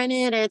fully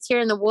rented, and it's here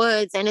in the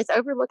woods, and it's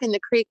overlooking the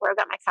creek where I've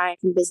got my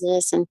kayaking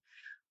business. And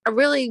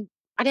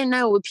I didn't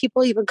know, would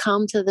people even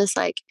come to this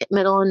like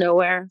middle of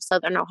nowhere,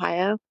 Southern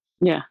Ohio?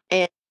 Yeah.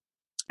 And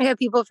I have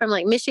people from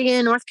like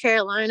Michigan, North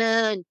Carolina.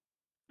 And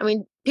I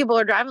mean, people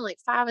are driving like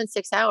 5 and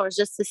 6 hours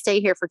just to stay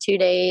here for 2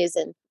 days.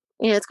 And,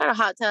 it's got a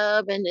hot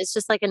tub, and it's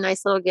just like a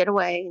nice little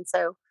getaway. And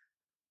so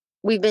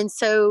we've been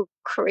so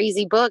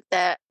crazy booked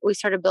that we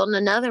started building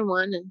another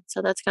one. And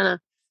so that's going to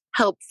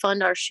help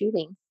fund our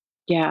shooting.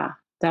 Yeah,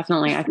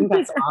 definitely. I think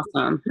that's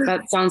awesome.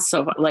 That sounds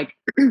so like,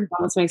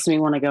 almost makes me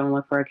want to go and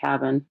look for a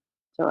cabin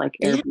to like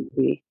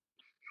Airbnb.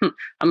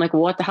 I'm like,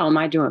 what the hell am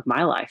I doing with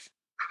my life?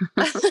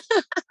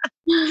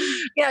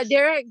 Yeah,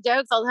 Derek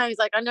jokes all the time. He's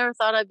like, I never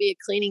thought I'd be a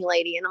cleaning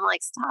lady. And I'm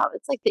like, stop.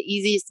 It's like the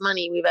easiest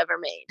money we've ever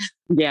made.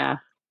 Yeah.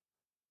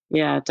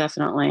 Yeah,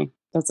 definitely.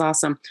 That's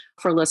awesome.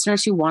 For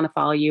listeners who want to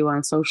follow you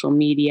on social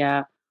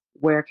media,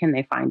 where can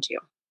they find you?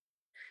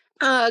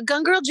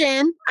 Gun Girl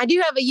Jen. I do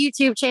have a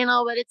YouTube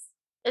channel, but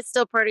it's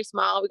still pretty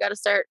small. We got to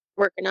start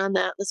working on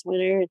that this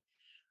winter.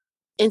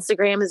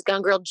 Instagram is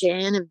Gun Girl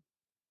Jen, and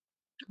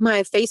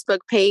my Facebook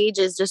page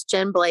is just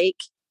Jen Blake.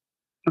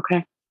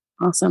 Okay.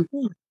 Awesome.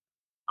 Yeah.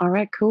 All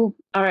right, cool.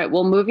 All right.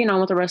 Well, moving on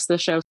with the rest of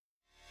the show.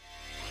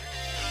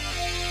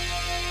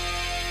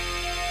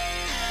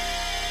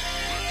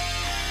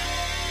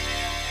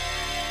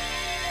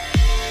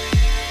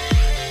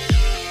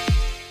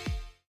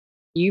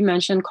 You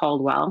mentioned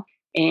Caldwell,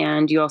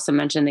 and you also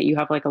mentioned that you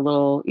have like a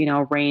little,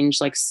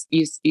 range, like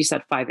you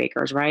said 5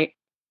 acres, right?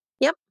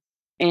 Yep.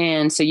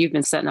 And so you've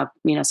been setting up,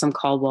 some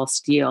Caldwell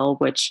steel,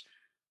 which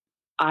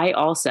I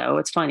also,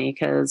 it's funny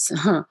because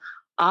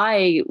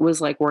I was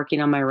like working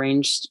on my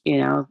range,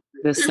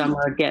 this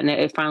summer, getting it.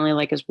 It finally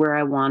like is where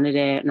I wanted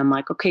it. And I'm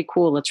like, okay,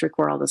 cool. Let's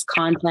record all this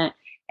content.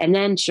 And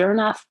then sure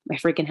enough, my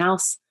freaking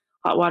house,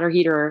 hot water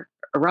heater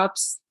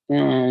erupts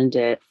and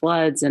it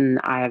floods. And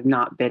I have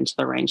not been to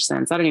the range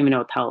since. I don't even know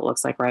what the hell it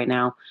looks like right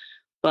now.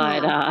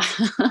 But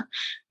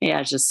yeah,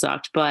 it just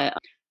sucked. But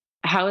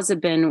how has it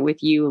been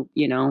with you,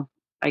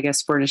 I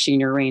guess furnishing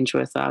your range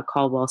with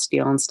Caldwell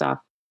steel and stuff?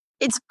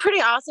 It's pretty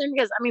awesome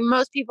because, I mean,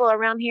 most people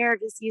around here are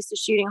just used to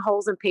shooting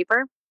holes in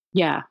paper.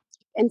 Yeah.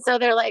 And so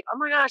they're like, oh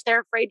my gosh, they're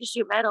afraid to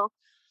shoot metal.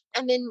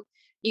 And then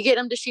you get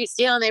them to shoot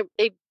steel and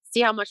they see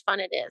how much fun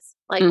it is.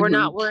 Like, we're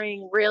not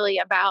worrying really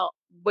about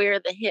where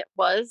the hit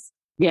was.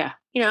 Yeah.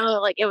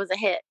 Like it was a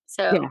hit.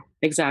 So yeah,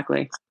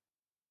 exactly.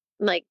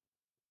 Like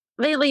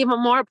they leave a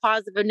more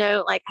positive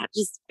note. Like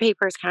just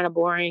paper is kind of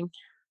boring.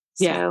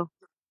 Yeah. So.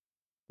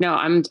 No,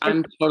 I'm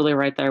totally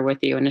right there with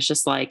you. And it's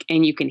just like,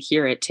 and you can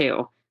hear it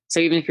too. So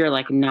even if you're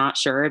like not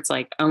sure, it's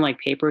like unlike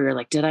paper, you're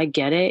like, did I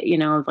get it?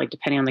 Like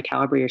depending on the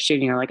caliber you're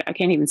shooting, you're like, I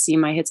can't even see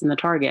my hits in the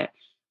target.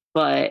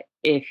 But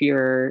if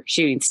you're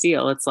shooting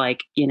steel, it's like,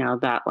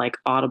 that like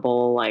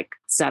audible like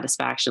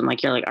satisfaction.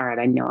 Like you're like, all right,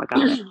 I know I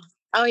got it.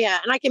 Oh yeah.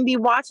 And I can be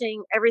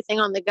watching everything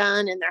on the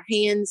gun in their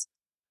hands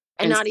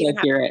and not even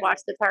have to watch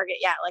the target.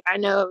 Yeah. Like I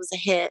know it was a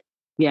hit.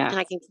 Yeah. And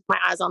I can keep my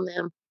eyes on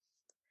them.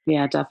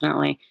 Yeah,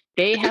 definitely.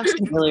 They have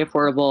some really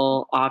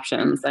affordable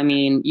options. I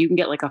mean, you can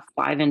get like a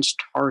 5-inch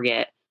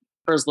target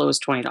for as low as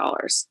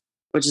 $20,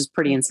 which is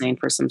pretty insane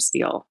for some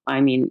steel.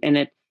 I mean,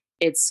 and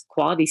it's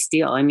quality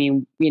steel. I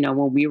mean,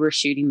 when we were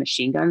shooting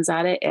machine guns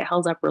at it, it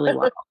held up really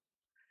well.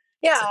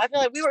 Yeah, I feel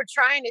like we were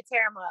trying to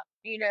tear them up,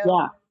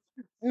 Yeah.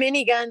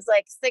 miniguns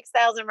like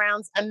 6,000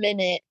 rounds a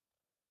minute.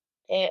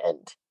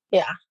 And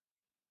yeah,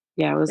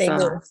 it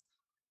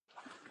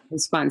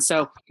was fun.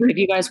 So if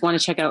you guys want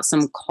to check out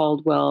some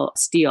Caldwell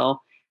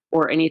steel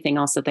or anything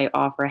else that they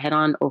offer, head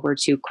on over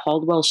to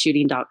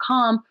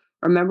caldwellshooting.com.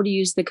 Remember to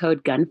use the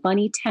code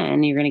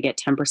GUNFUNNY10. You're going to get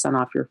 10%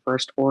 off your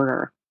first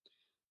order.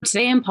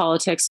 Today in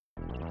politics.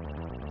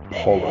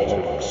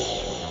 Politics.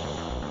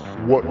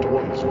 What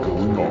is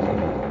going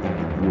on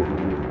in the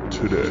world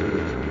today?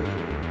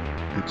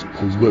 It's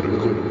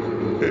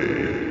political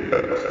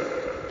AF.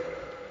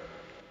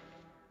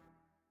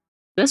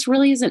 This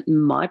really isn't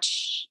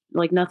much,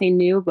 like nothing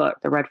new,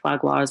 but the red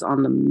flag law is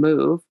on the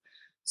move.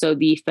 So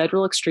the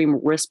Federal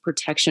Extreme Risk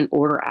Protection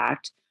Order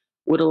Act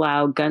would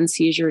allow gun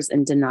seizures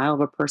and denial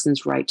of a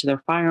person's right to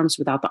their firearms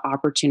without the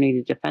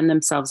opportunity to defend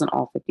themselves in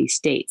all 50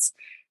 states.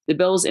 The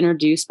bill was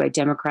introduced by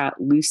Democrat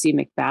Lucy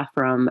McBath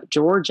from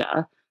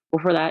Georgia.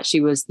 Before that,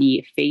 she was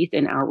the faith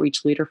and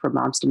outreach leader for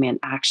Moms Demand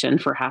Action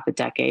for half a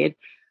decade.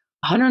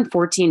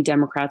 114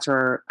 Democrats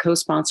are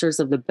co-sponsors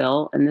of the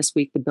bill, and this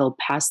week the bill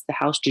passed the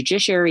House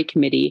Judiciary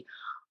Committee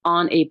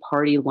on a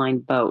party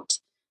line vote.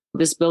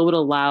 This bill would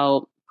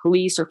allow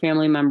police or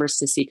family members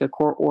to seek a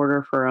court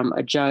order from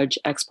a judge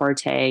ex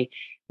parte,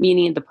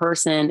 meaning the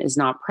person is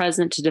not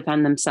present to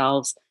defend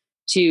themselves,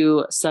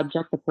 to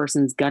subject the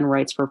person's gun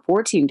rights for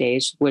 14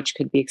 days, which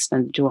could be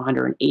extended to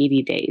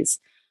 180 days.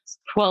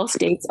 12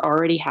 states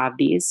already have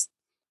these.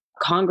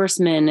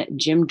 Congressman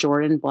Jim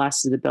Jordan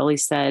blasted the bill. He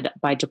said,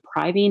 by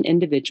depriving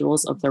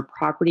individuals of their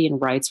property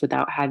and rights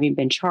without having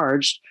been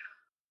charged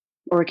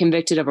or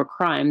convicted of a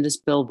crime, this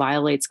bill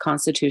violates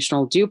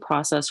constitutional due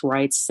process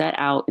rights set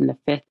out in the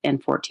 5th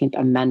and 14th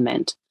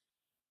Amendment.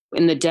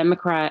 In the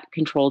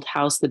Democrat-controlled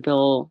House, the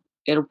bill,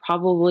 it'll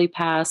probably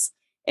pass.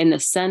 In the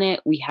Senate,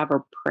 we have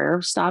a prayer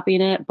of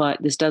stopping it,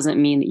 but this doesn't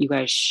mean that you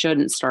guys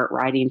shouldn't start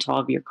writing to all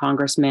of your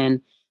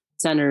congressmen,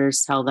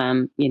 senators, tell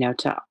them,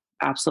 to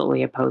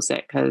absolutely oppose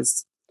it,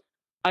 because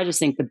I just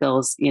think the bill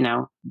is,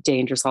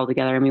 dangerous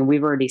altogether. I mean,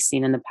 we've already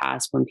seen in the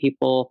past when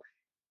people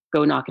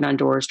go knocking on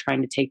doors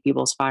trying to take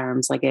people's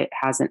firearms, like it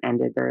hasn't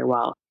ended very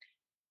well.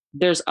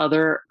 There's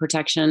other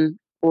protection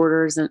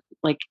orders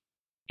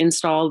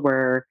installed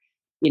where,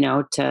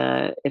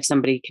 if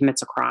somebody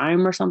commits a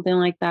crime or something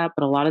like that.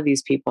 But a lot of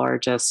these people are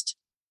just,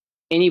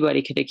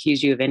 anybody could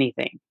accuse you of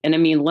anything. And I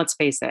mean, let's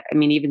face it. I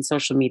mean, even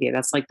social media,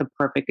 that's like the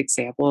perfect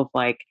example of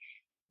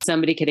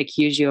somebody could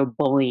accuse you of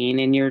bullying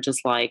and you're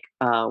just like,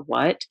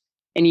 what?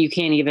 And you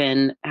can't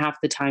even,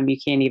 half the time, you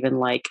can't even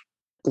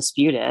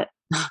dispute it.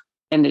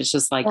 And it's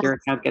just your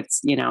account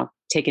gets,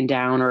 taken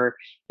down or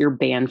you're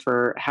banned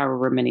for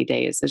however many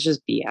days. It's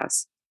just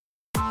BS.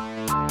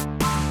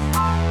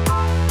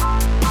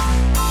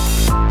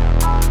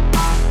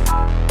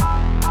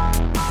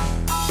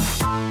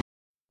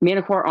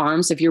 Manticore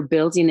Arms, if you're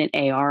building an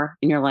AR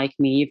and you're like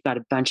me, you've got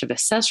a bunch of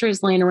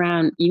accessories laying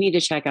around, you need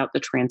to check out the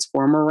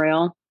Transformer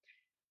Rail.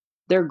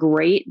 They're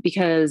great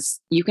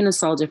because you can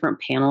install different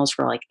panels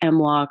for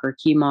M-LOK or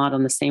key mod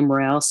on the same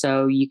rail.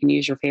 So you can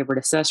use your favorite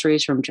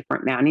accessories from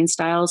different mounting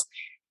styles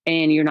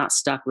and you're not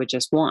stuck with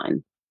just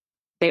one.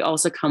 They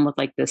also come with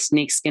the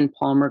snakeskin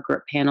polymer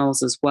grip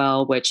panels as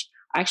well, which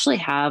I actually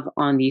have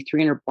on the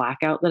 300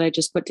 Blackout that I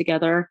just put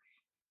together.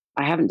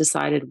 I haven't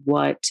decided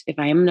if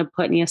I am going to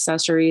put any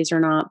accessories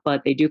or not,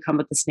 but they do come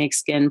with the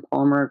snakeskin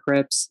polymer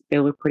grips. They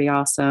look pretty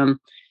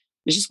awesome.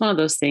 It's just one of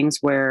those things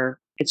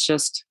where it's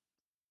just,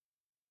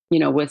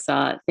 with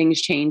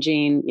things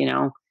changing,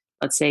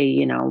 let's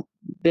say,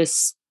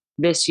 this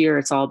year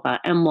it's all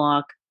about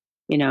M-LOK,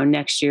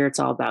 next year it's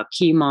all about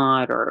key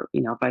mod or,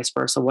 vice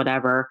versa,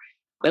 whatever.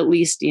 At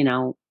least,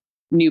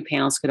 new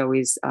panels could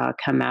always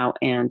come out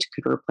and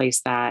could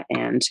replace that.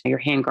 And your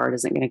handguard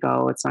isn't going to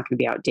go. It's not going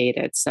to be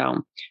outdated.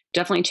 So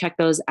definitely check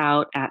those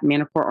out at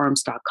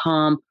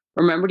manticorearms.com.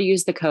 Remember to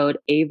use the code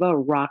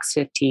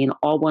AvaRocks15,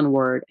 all one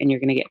word, and you're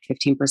going to get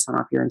 15%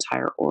 off your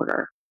entire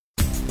order.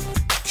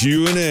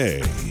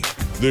 Q&A.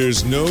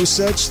 There's no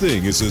such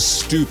thing as a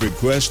stupid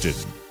question.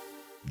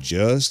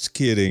 Just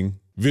kidding.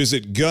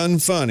 Visit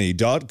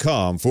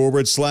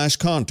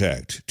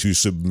gunfunny.com/contact to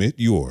submit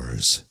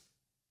yours.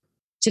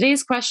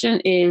 Today's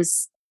question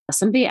is,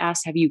 somebody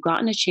asked, have you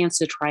gotten a chance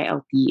to try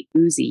out the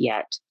Uzi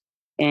yet?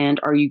 And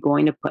are you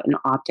going to put an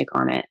optic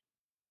on it?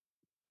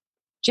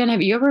 Jen,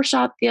 have you ever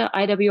shot the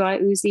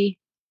IWI Uzi?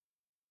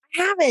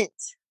 I haven't.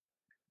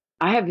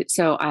 I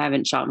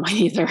haven't shot mine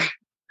either.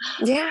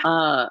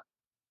 Yeah.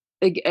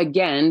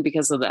 Again,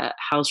 because of the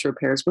house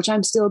repairs, which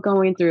I'm still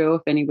going through,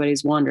 if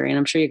anybody's wondering.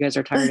 I'm sure you guys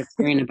are tired of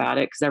hearing about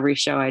it, because every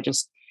show I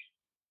just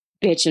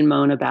bitch and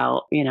moan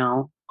about,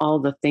 all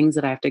the things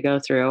that I have to go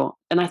through.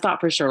 And I thought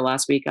for sure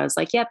last week, I was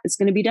like, yep, it's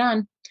going to be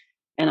done.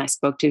 And I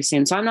spoke too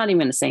soon. So I'm not even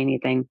going to say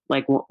anything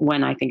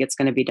when I think it's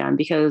going to be done,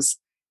 because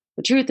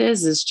the truth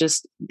is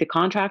just the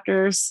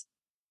contractors.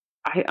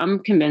 I'm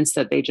convinced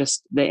that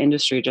the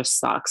industry just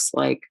sucks.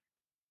 Like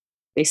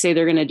they say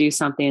they're going to do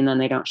something and then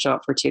they don't show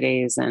up for 2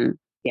 days and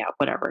yeah,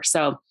 whatever.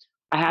 So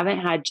I haven't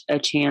had a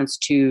chance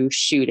to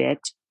shoot it.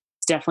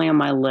 It's definitely on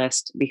my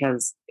list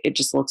because it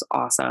just looks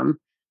awesome.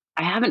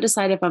 I haven't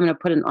decided if I'm going to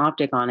put an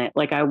optic on it.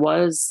 Like I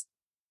was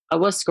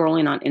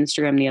scrolling on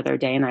Instagram the other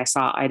day and I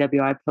saw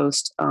IWI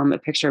post a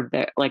picture of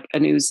like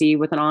an Uzi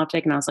with an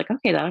optic. And I was like,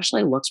 okay, that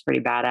actually looks pretty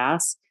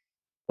badass.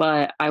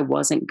 But I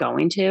wasn't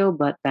going to.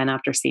 But then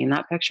after seeing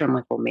that picture, I'm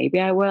like, well, maybe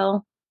I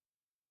will.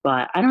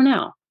 But I don't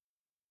know.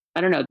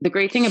 The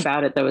great thing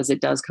about it, though, is it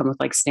does come with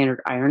like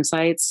standard iron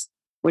sights,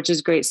 which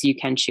is great. So you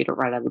can shoot it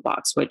right out of the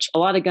box, which a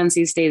lot of guns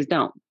these days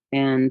don't.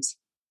 And,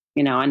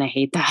 and I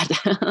hate that.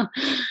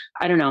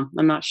 I don't know.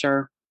 I'm not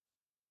sure.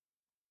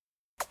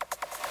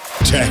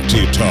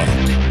 Tacti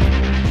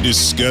Talk.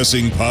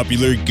 Discussing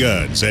popular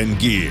guns and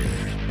gear.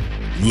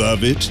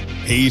 Love it?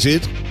 Hate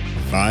it?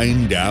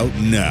 Find out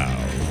now.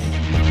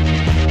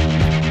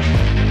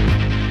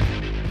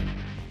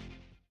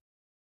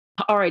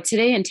 All right,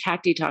 today in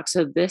Tacti Talk.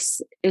 So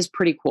this is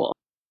pretty cool.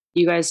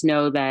 You guys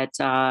know that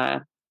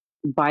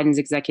Biden's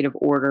executive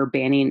order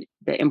banning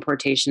the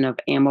importation of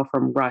ammo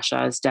from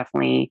Russia is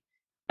definitely,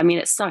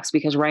 it sucks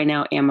because right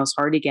now ammo's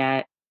hard to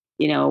get.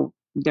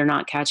 They're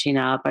not catching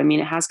up.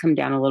 It has come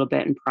down a little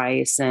bit in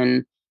price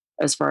and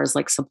as far as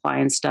like supply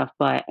and stuff,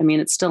 but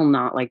it's still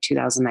not like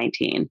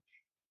 2019.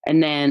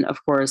 And then of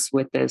course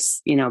with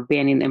this,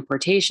 banning the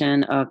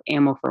importation of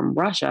ammo from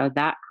Russia,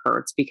 that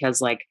hurts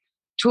because like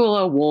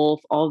Tula,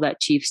 Wolf, all that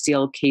cheap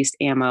steel cased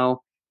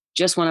ammo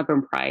just went up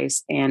in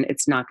price and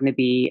it's not going to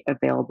be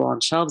available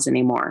on shelves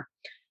anymore.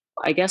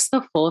 I guess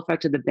the full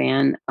effect of the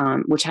ban,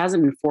 which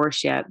hasn't been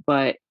forced yet,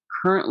 but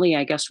currently,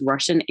 I guess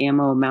Russian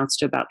ammo amounts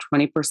to about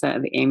 20%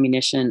 of the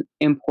ammunition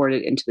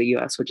imported into the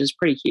US, which is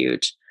pretty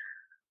huge.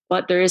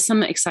 But there is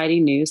some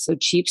exciting news. So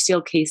cheap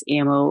steel case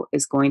ammo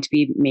is going to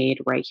be made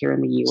right here in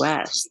the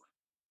US,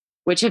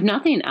 which if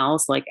nothing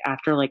else, like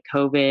after like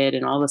COVID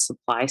and all the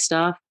supply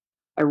stuff,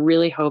 I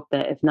really hope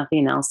that if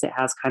nothing else, it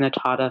has kind of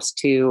taught us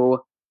to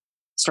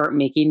start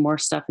making more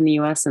stuff in the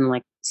US and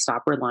like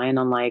stop relying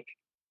on like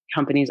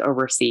companies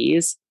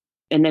overseas.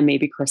 And then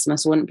maybe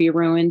Christmas wouldn't be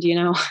ruined,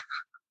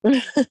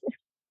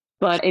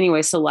 But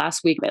anyway, so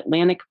last week,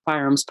 Atlantic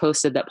Firearms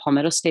posted that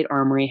Palmetto State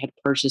Armory had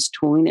purchased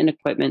tooling and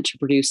equipment to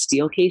produce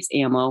steel case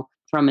ammo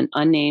from an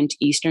unnamed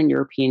Eastern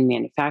European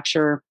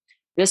manufacturer.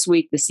 This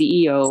week, the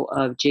CEO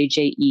of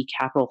JJE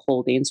Capital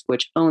Holdings,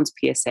 which owns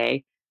PSA,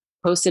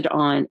 posted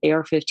on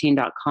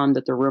AR15.com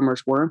that the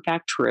rumors were in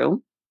fact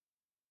true.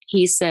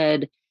 He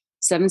said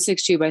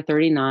 7.62 by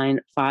 39,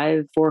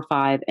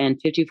 5.45, and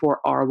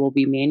 54R will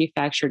be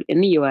manufactured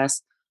in the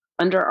U.S.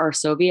 under our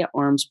Soviet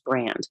Arms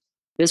brand.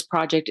 This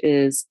project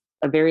is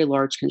a very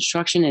large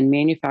construction and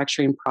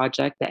manufacturing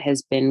project that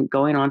has been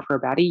going on for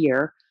about a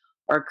year.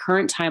 Our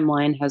current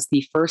timeline has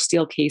the first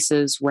steel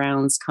cases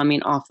rounds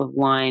coming off of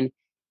line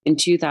in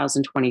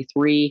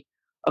 2023.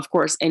 Of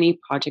course, any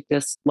project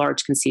this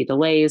large can see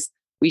delays.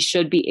 We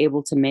should be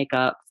able to make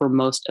up for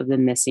most of the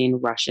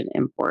missing Russian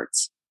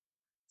imports,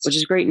 which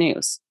is great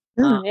news.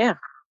 Yeah.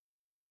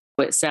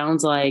 But it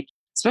sounds like,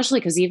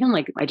 especially because even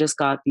like I just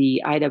got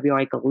the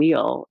IWI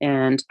Galil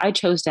and I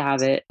chose to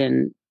have it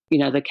in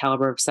the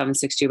caliber of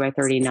 7.62 by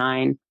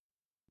 39,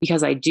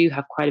 because I do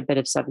have quite a bit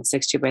of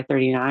 7.62 by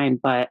 39,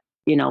 but,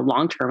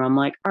 long term, I'm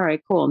like, all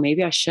right, cool.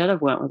 Maybe I should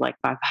have went with like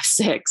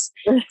 5.56,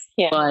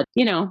 Yeah. But,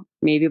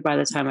 maybe by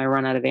the time I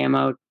run out of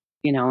ammo,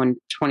 in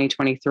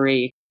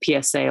 2023,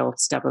 PSA will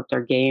step up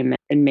their game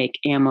and make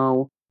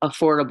ammo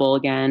affordable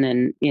again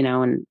and,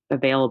 and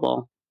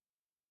available.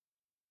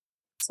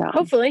 So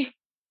hopefully.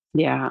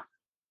 Yeah.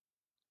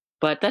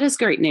 But that is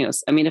great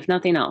news. If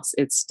nothing else,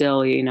 it's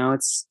still,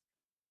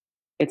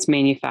 it's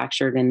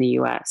manufactured in the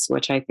US,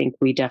 which I think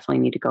we definitely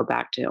need to go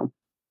back to.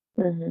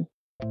 Mm-hmm.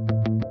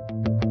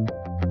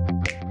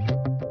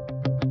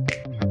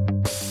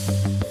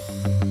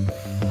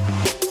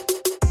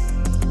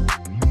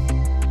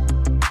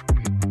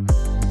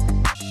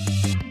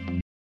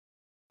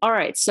 All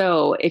right.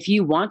 So if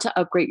you want to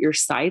upgrade your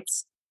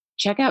sights,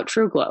 check out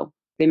TrueGlow.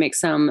 They make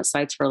some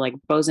sights for like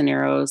bows and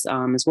arrows,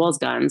 as well as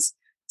guns.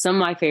 Some of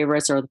my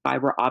favorites are the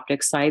fiber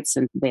optic sights,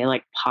 and they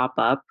like pop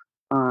up,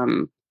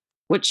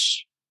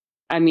 which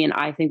I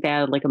think they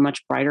had like a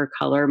much brighter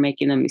color,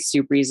 making them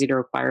super easy to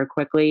acquire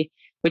quickly,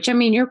 which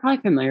you're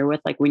probably familiar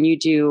with, like when you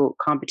do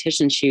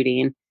competition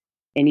shooting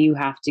and you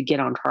have to get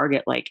on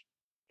target like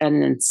at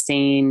an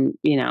insane,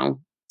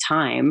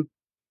 time.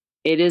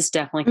 It is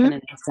definitely kind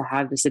of nice to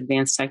have this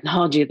advanced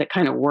technology that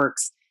kind of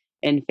works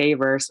in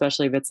favor,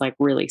 especially if it's like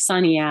really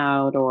sunny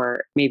out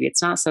or maybe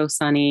it's not so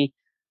sunny.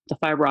 The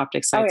fiber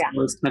optic sights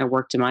always kind of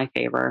worked in my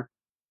favor.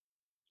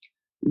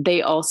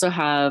 They also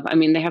have,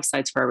 they have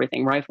sights for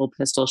everything: rifle,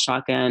 pistol,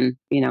 shotgun,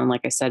 and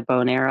like I said, bow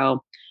and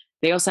arrow.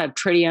 They also have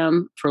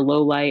tritium for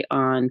low light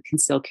on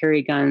concealed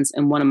carry guns.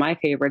 And one of my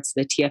favorites,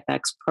 the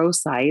TFX Pro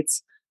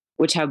sights,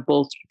 which have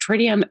both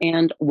tritium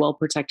and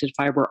well-protected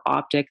fiber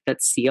optic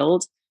that's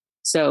sealed.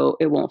 so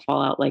it won't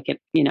fall out like it,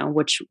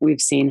 which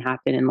we've seen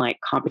happen in like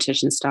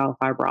competition style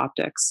fiber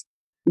optics.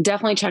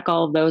 Definitely check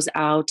all of those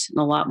out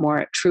and a lot more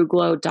at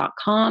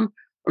trueglow.com.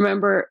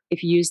 Remember,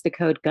 if you use the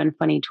code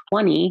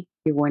GUNFUNNY20,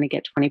 you're going to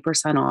get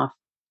 20% off.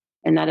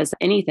 And that is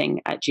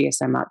anything at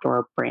GSM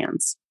Outdoor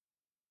Brands.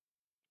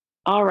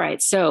 All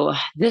right. So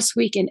this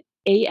week in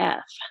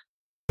AF.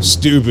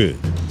 Stupid,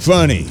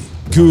 funny,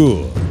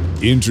 cool,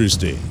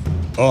 interesting,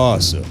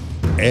 awesome,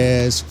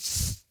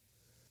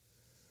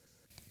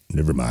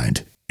 never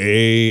mind.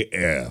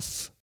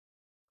 AF.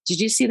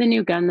 Did you see the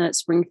new gun that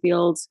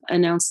Springfield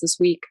announced this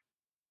week?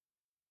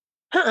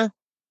 I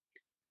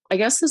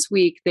guess this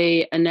week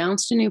they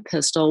announced a new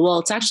pistol. Well,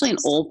 it's actually an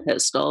old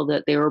pistol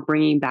that they were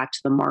bringing back to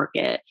the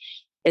market.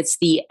 It's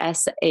the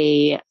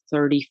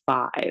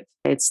SA-35.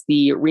 It's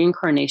the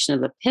reincarnation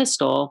of the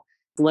pistol.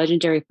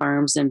 Legendary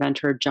firearms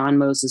inventor John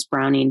Moses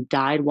Browning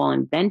died while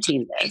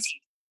inventing this,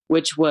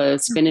 which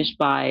was finished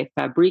by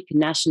Fabrique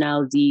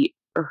Nationale de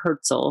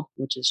Herzl,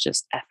 which is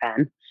just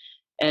FN,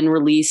 and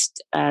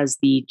released as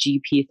the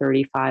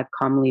GP-35,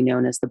 commonly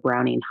known as the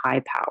Browning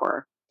High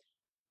Power.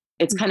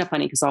 It's kind of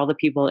funny because all the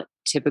people that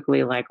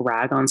typically like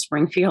rag on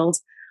Springfield,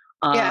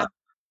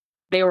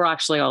 they were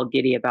actually all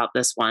giddy about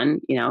this one,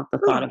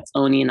 the thought of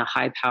owning a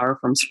high power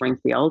from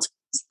Springfield.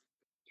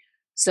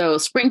 So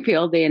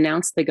Springfield, they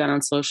announced the gun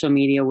on social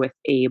media with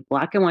a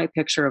black and white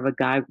picture of a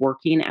guy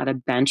working at a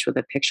bench with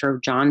a picture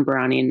of John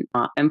Browning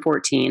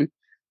M14,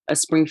 a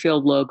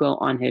Springfield logo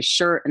on his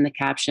shirt, and the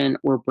caption,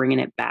 "We're bringing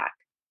it back."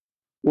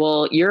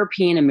 Well,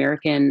 European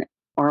American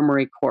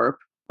Armory Corp,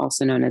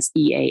 also known as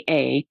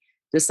EAA,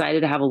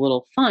 decided to have a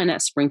little fun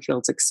at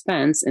Springfield's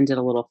expense and did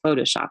a little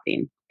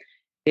photoshopping.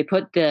 They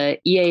put the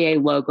EAA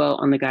logo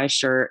on the guy's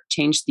shirt,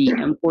 changed the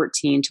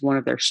M14 to one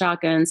of their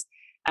shotguns,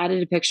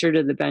 added a picture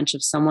to the bench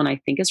of someone I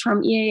think is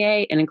from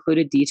EAA, and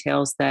included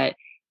details that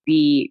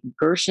the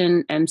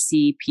Gershon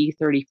MC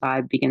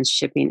P35 begins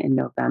shipping in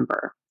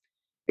November.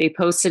 They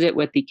posted it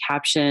with the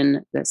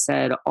caption that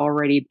said,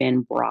 "Already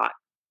been brought."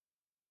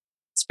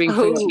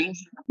 Springfield,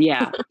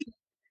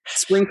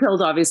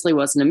 Springfield obviously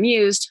wasn't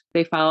amused.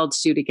 They filed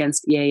suit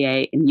against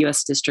EAA in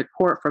U.S. District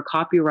Court for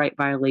copyright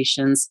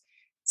violations,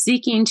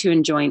 seeking to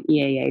enjoin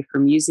EAA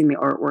from using the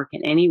artwork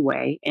in any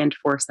way and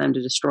force them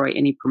to destroy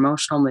any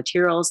promotional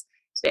materials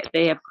that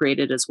they have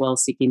created, as well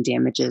as seeking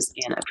damages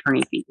and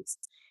attorney fees.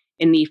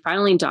 In the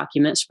filing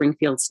document,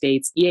 Springfield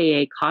states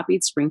EAA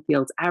copied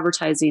Springfield's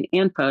advertising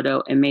and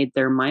photo and made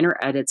their minor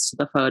edits to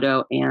the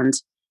photo and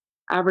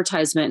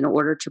advertisement in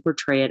order to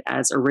portray it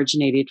as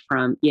originated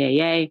from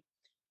EAA.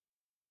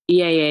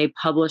 EAA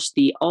published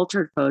the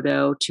altered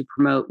photo to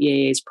promote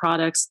EAA's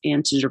products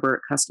and to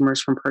divert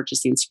customers from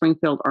purchasing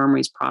Springfield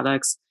Armory's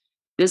products.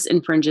 This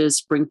infringes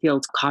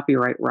Springfield's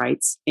copyright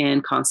rights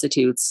and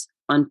constitutes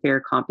unfair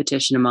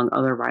competition, among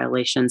other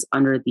violations,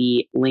 under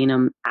the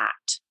Lanham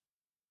Act.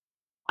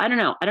 I don't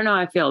know how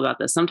I feel about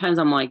this. Sometimes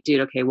I'm like,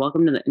 dude, okay,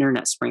 welcome to the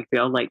internet,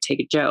 Springfield, like take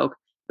a joke.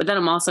 But then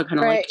I'm also kind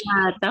of like,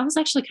 yeah, that was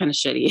actually kind of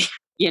shitty,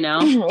 Yeah.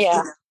 So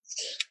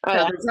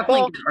there's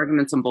definitely good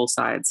arguments on both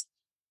sides.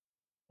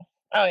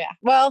 Oh yeah.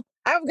 Well,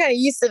 I'm kind of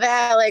used to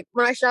that. Like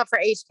when I shop for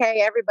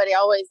HK, everybody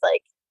always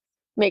like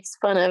makes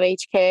fun of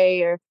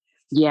HK or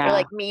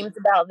like memes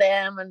about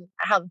them and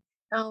how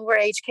we're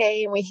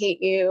HK and we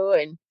hate you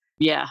and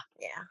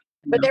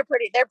But they're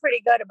pretty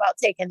good about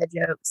taking the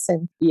jokes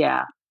and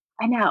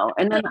I know.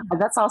 And then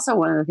that's also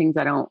one of the things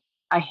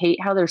I hate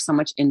how there's so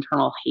much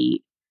internal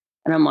hate.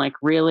 And I'm like,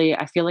 really?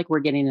 I feel like we're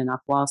getting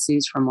enough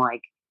lawsuits from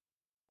like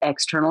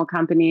external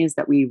companies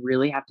that we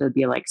really have to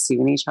be like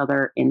suing each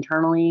other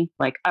internally.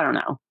 Like, I don't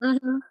know.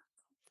 Mm-hmm.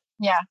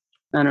 Yeah.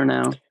 I don't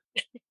know.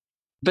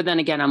 But then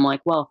again, I'm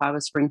like, well, if I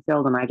was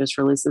Springfield and I just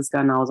released this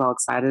gun, I was all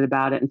excited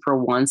about it. And for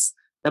once,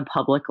 the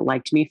public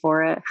liked me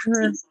for it.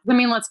 Mm-hmm. I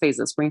mean, let's face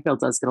it, Springfield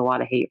does get a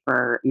lot of hate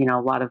for,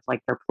 a lot of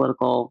like their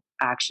political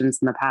actions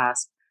in the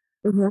past.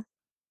 Mm-hmm.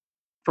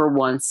 For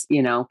once,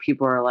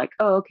 people are like,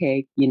 oh,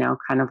 okay,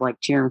 kind of like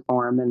cheering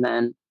for him. And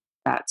then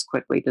that's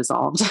quickly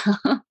dissolved.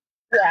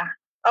 Yeah.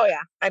 Oh,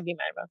 yeah. I'd be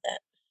mad about that.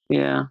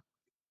 Yeah.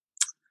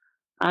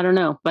 I don't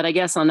know. But I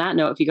guess on that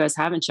note, if you guys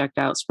haven't checked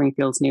out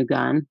Springfield's new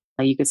gun,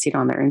 you could see it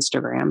on their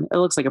Instagram. It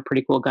looks like a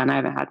pretty cool gun. I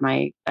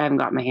haven't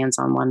got my hands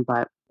on one,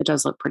 but it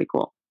does look pretty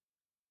cool.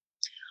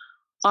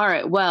 All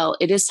right. Well,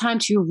 it is time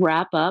to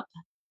wrap up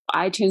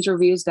iTunes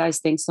reviews. Guys,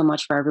 thanks so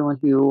much for everyone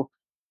who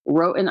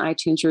wrote an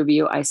iTunes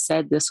review. I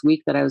said this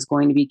week that I was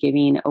going to be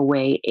giving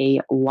away a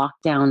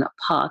lockdown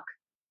puck,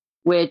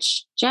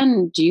 which,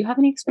 Jen, do you have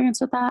any experience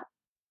with that?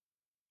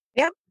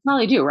 Yeah.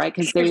 Probably do, right?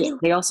 Because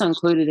they also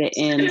included it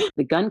in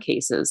the gun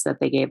cases that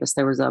they gave us.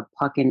 There was a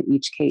puck in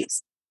each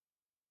case.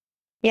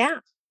 Yeah.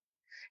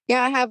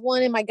 Yeah, I have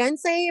one in my gun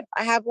safe.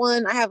 I have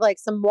like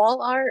some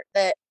wall art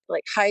that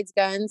like hides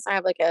guns. I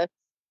have like a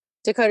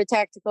Dakota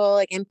Tactical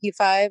like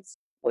MP5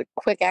 with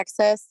quick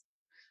access.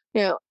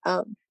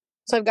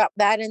 So I've got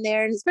that in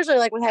there, and especially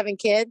like with having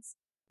kids.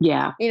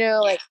 Yeah.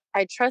 Like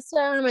I trust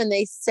them and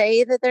they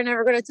say that they're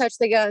never going to touch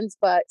the guns,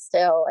 but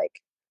still like.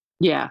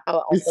 Yeah.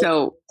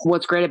 So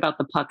what's great about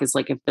the puck is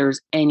like if there's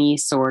any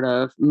sort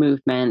of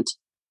movement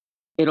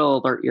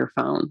it'll alert your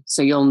phone.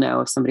 So you'll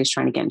know if somebody's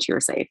trying to get into your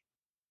safe.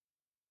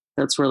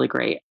 That's really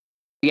great.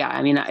 Yeah.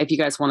 I mean, if you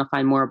guys want to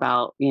find more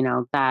about,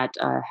 that,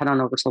 head on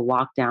over to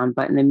Lockdown.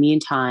 But in the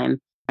meantime,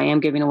 I am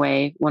giving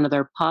away one of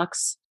their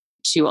pucks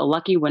to a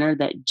lucky winner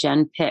that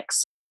Jen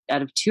picks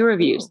out of 2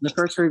 reviews. The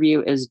first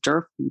review is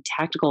Durf, the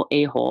Tactical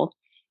A-Hole.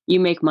 You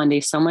make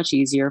Monday so much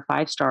easier.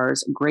 5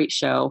 stars. Great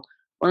show.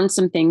 Learn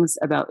some things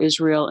about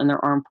Israel and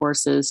their armed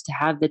forces. To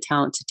have the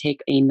talent to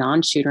take a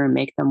non-shooter and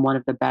make them one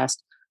of the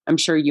best. I'm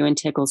sure you and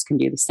Tickles can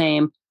do the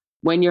same.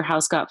 When your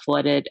house got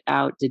flooded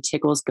out, did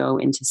Tickles go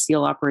into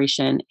SEAL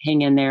operation?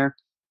 Hang in there.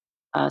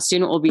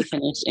 Soon it will be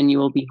finished and you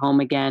will be home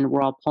again.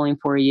 We're all pulling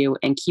for you,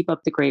 and keep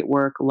up the great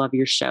work. Love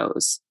your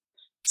shows.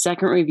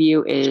 Second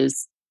review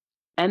is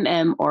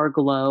MMR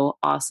Glow.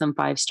 Awesome.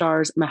 5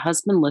 stars. My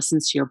husband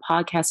listens to your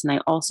podcast and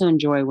I also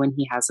enjoy when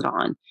he has it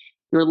on.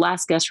 Your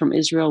last guest from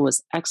Israel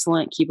was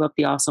excellent. Keep up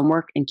the awesome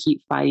work and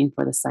keep fighting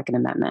for the Second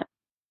Amendment.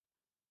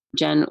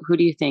 Jen, who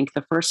do you think,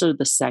 the first or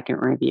the second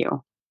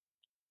review?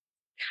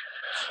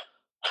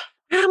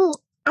 I'm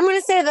going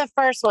to say the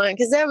first one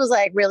because that was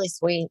like really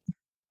sweet.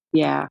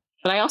 Yeah.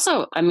 But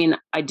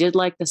I did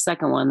like the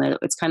second one. That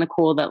it's kind of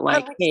cool that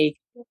hey,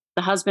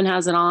 the husband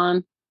has it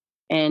on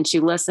and she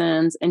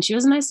listens, and she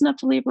was nice enough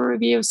to leave a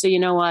review. So you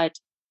know what?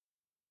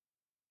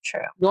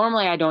 True.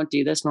 Normally I don't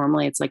do this.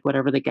 Normally it's like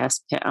whatever the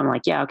guest pick. I'm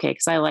like, yeah, okay.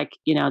 Because I like,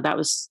 that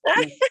was,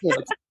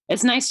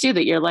 it's nice too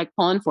that you're like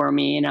pulling for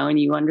me, and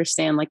you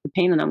understand like the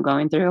pain that I'm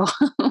going through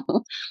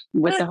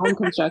with the home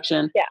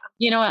construction. Yeah.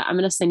 You know what? I'm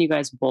going to send you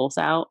guys both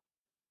out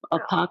a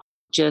puck.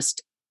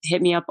 Just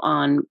hit me up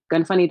on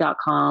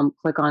gunfunny.com,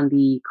 click on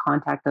the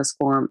contact us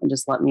form, and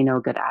just let me know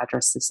a good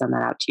address to send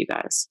that out to you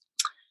guys.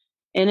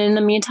 And in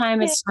the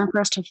meantime, it's time for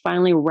us to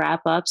finally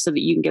wrap up so that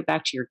you can get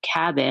back to your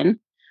cabin.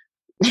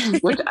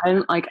 Which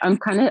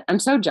I'm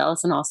so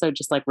jealous, and also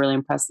just like really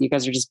impressed that you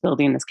guys are just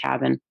building this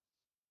cabin.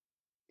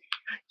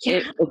 Yeah.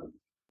 It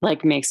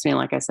like makes me,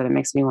 like I said, it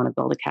makes me want to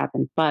build a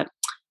cabin. But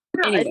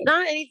anyway. It's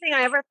not anything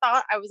I ever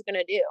thought I was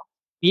going to do.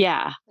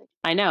 Yeah,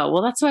 I know.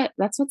 Well, that's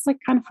what's like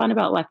kind of fun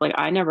about life. Like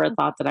I never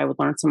thought that I would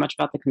learn so much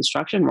about the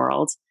construction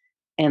world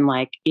and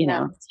like,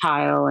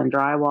 tile and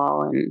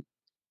drywall. And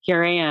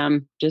here I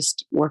am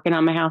just working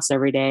on my house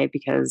every day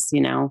because,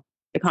 the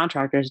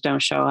contractors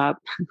don't show up.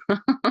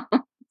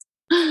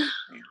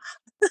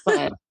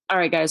 But all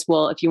right, guys.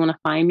 Well, if you want to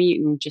find me,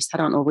 you can just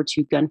head on over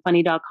to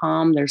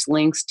gunfunny.com. There's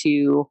links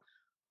to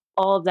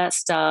all of that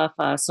stuff,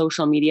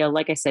 social media.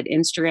 Like I said,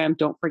 Instagram.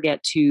 Don't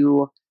forget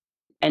to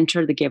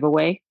enter the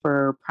giveaway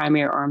for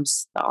Primary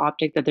Arms, the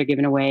optic that they're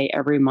giving away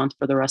every month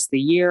for the rest of the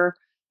year.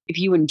 If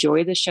you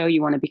enjoy the show,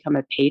 you want to become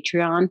a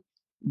Patreon,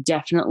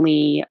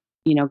 definitely,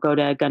 go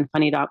to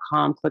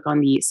gunfunny.com, click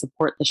on the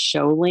support the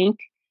show link,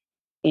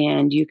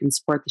 and you can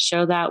support the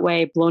show that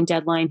way. Blown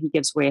Deadline, he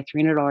gives away a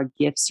 $300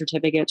 gift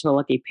certificate to a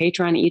lucky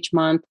patron each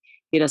month.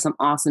 He does some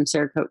awesome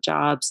Cerakote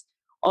jobs.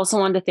 Also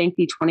wanted to thank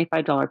the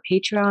 $25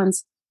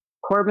 Patrons,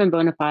 Corbin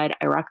Bonafide,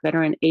 Iraq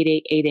Veteran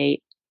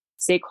 8888,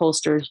 Sake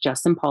Holsters,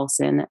 Justin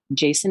Paulson,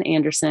 Jason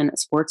Anderson,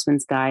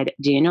 Sportsman's Guide,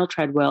 Daniel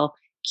Treadwell,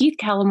 Keith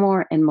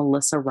Callamore, and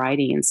Melissa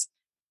Ridings.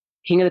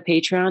 King of the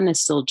Patreon is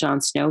still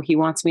Jon Snow. He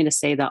wants me to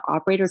say that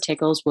Operator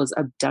Tickles was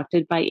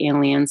abducted by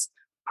aliens,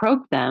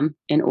 probed them,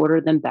 and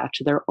ordered them back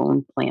to their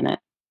own planet.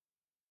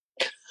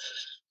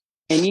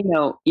 And you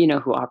know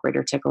who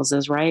Operator Tickles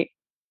is, right?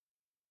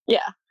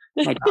 Yeah.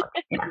 My dog.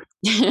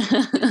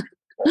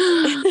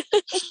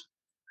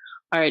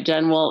 All right,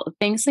 Jen. Well,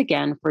 thanks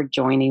again for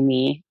joining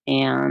me.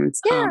 And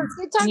it's good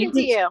talking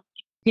to you.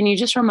 Can you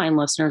just remind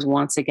listeners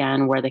once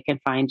again where they can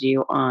find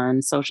you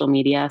on social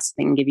media so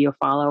they can give you a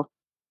follow?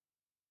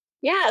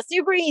 Yeah,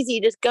 super easy.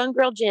 Just Gun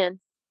Girl Jen.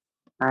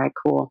 All right,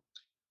 cool.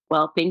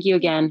 Well, thank you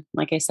again.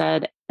 Like I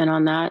said, and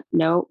on that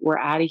note, we're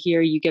out of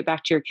here. You get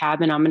back to your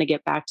cabin. I'm going to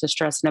get back to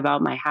stressing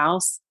about my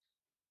house.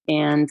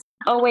 And,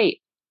 oh,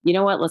 wait, you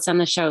know what? Let's end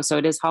the show. So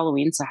it is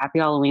Halloween. So happy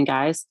Halloween,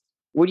 guys.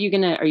 Are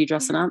you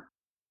dressing up?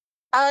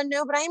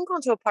 No, but I am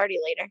going to a party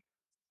later.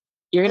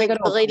 You're going to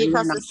go to a lady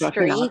across the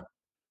street?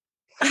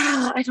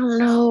 I don't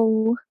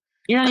know.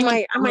 You're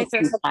not I might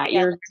throw something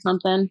together. Or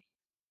something.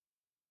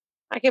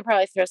 I could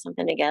probably throw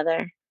something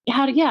together.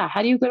 How do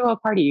you go to a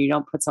party? You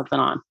don't put something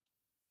on.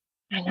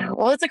 I know.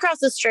 Well, it's across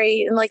the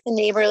street, and like the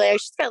neighbor there,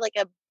 she's got like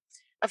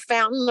a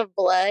fountain of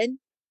blood.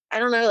 I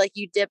don't know, like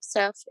you dip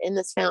stuff in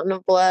this fountain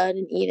of blood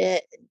and eat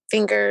it, and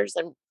fingers,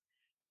 and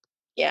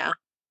yeah.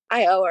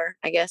 I owe her,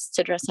 I guess,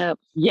 to dress up.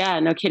 Yeah,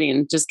 no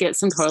kidding. Just get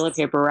some toilet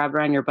paper, wrap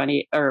around your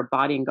body,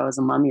 and go as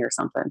a mummy or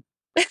something.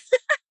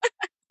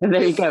 And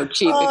there you go.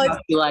 Cheap. It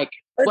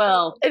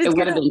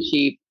would have been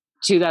cheap.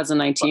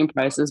 2019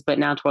 prices, but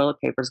now toilet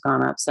paper's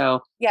gone up.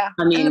 So yeah,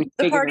 I mean, and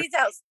the party's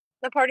out.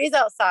 The party's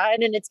outside,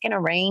 and it's gonna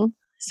rain.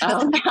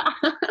 So.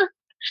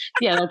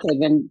 Yeah, okay.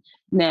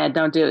 Then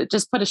don't do it.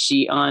 Just put a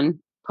sheet on.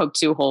 Poke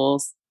 2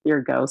 holes. You're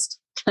a ghost.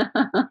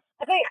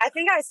 I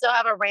think I still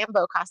have a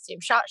Rambo costume.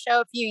 SHOT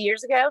Show a few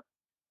years ago,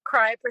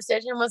 Cry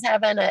Precision was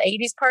having an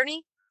 80s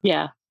party.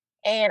 Yeah.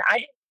 And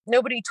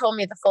nobody told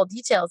me the full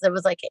details. It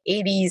was like an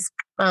 80s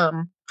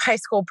high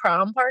school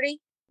prom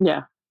party.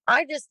 Yeah.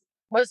 I just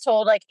was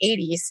told like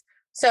 80s.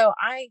 So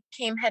I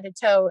came head to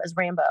toe as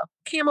Rambo.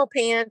 Camel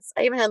pants.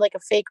 I even had like a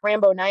fake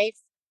Rambo knife.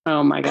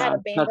 Oh my God.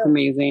 That's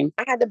amazing.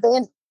 I had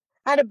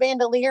a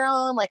bandolier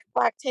on, like a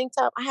black tank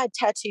top. I had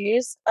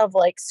tattoos of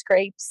like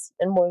scrapes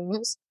and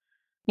wounds,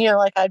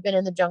 like I'd been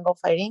in the jungle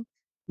fighting.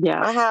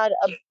 Yeah. I had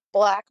a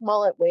black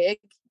mullet wig.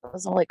 It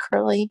was all like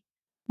curly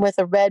with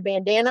a red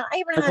bandana. I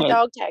even had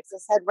dog tags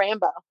that said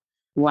Rambo.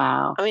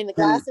 Wow. I mean, the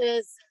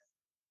glasses.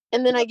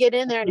 And then I get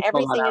in there and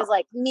everything is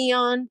like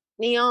neon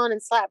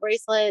and slap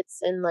bracelets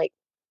and like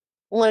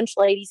lunch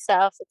lady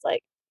stuff. It's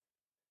like,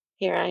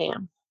 here I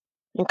am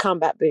in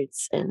combat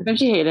boots. And don't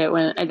you hate it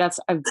when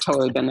I've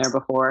totally been there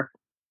before.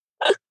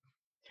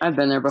 I've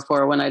been there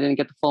before when I didn't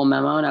get the full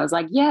memo and I was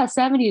like, yeah,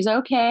 70s.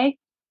 Okay.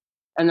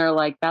 And they're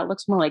like, that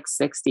looks more like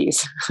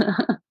 60s.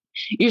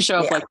 You show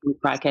up like some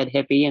crackhead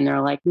hippie and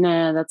they're like,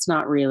 nah, that's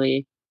not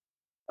really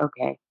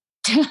okay.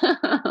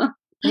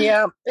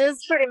 Yeah.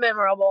 It's pretty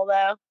memorable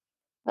though.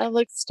 That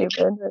looks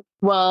stupid.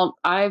 Well,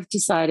 I've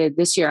decided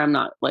this year I'm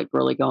not like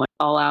really going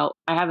all out.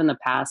 I have in the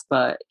past,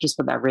 but just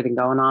with everything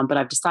going on, but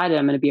I've decided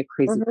I'm going to be a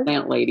crazy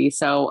plant lady.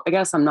 So I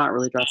guess I'm not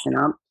really dressing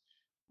up,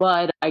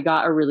 but I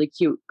got a really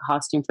cute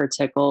costume for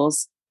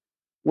Tickles,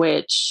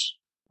 which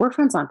we're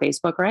friends on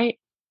Facebook, right?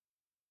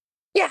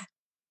 Yeah.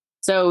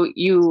 So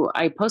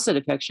I posted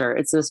a picture.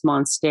 It's this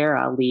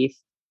Monstera leaf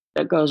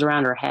that goes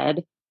around her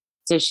head.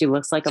 So she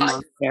looks like a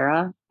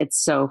Monstera.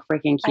 It's so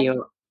freaking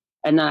cute.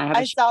 And then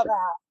I saw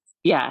that.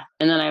 Yeah.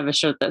 And then I have a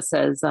shirt that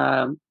says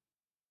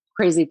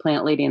Crazy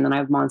Plant Lady. And then I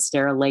have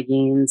Monstera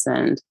leggings.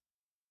 And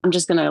I'm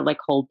just going to like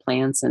hold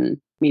plants and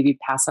maybe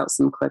pass out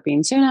some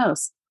clippings. Who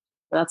knows?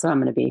 But that's what I'm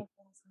going to be.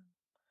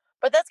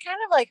 But that's kind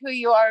of like who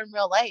you are in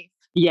real life.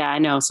 Yeah, I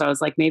know. So I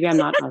was like, maybe I'm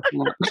not.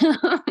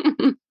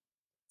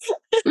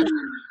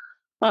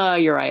 Oh,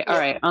 you're right. All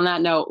right. On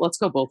that note, let's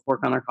go both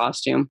work on our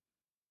costume.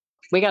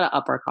 We got to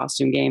up our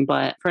costume game.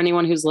 But for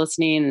anyone who's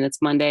listening and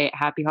it's Monday,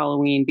 happy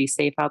Halloween. Be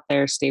safe out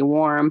there. Stay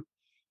warm.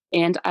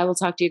 And I will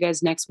talk to you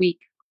guys next week.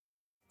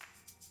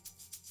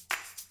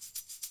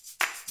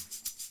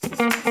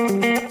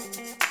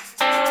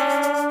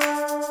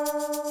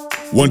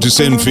 Want to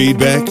send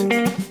feedback?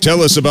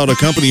 Tell us about a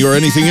company or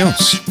anything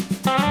else.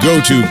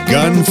 Go to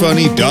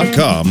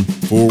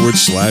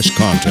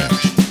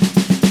gunfunny.com/contact.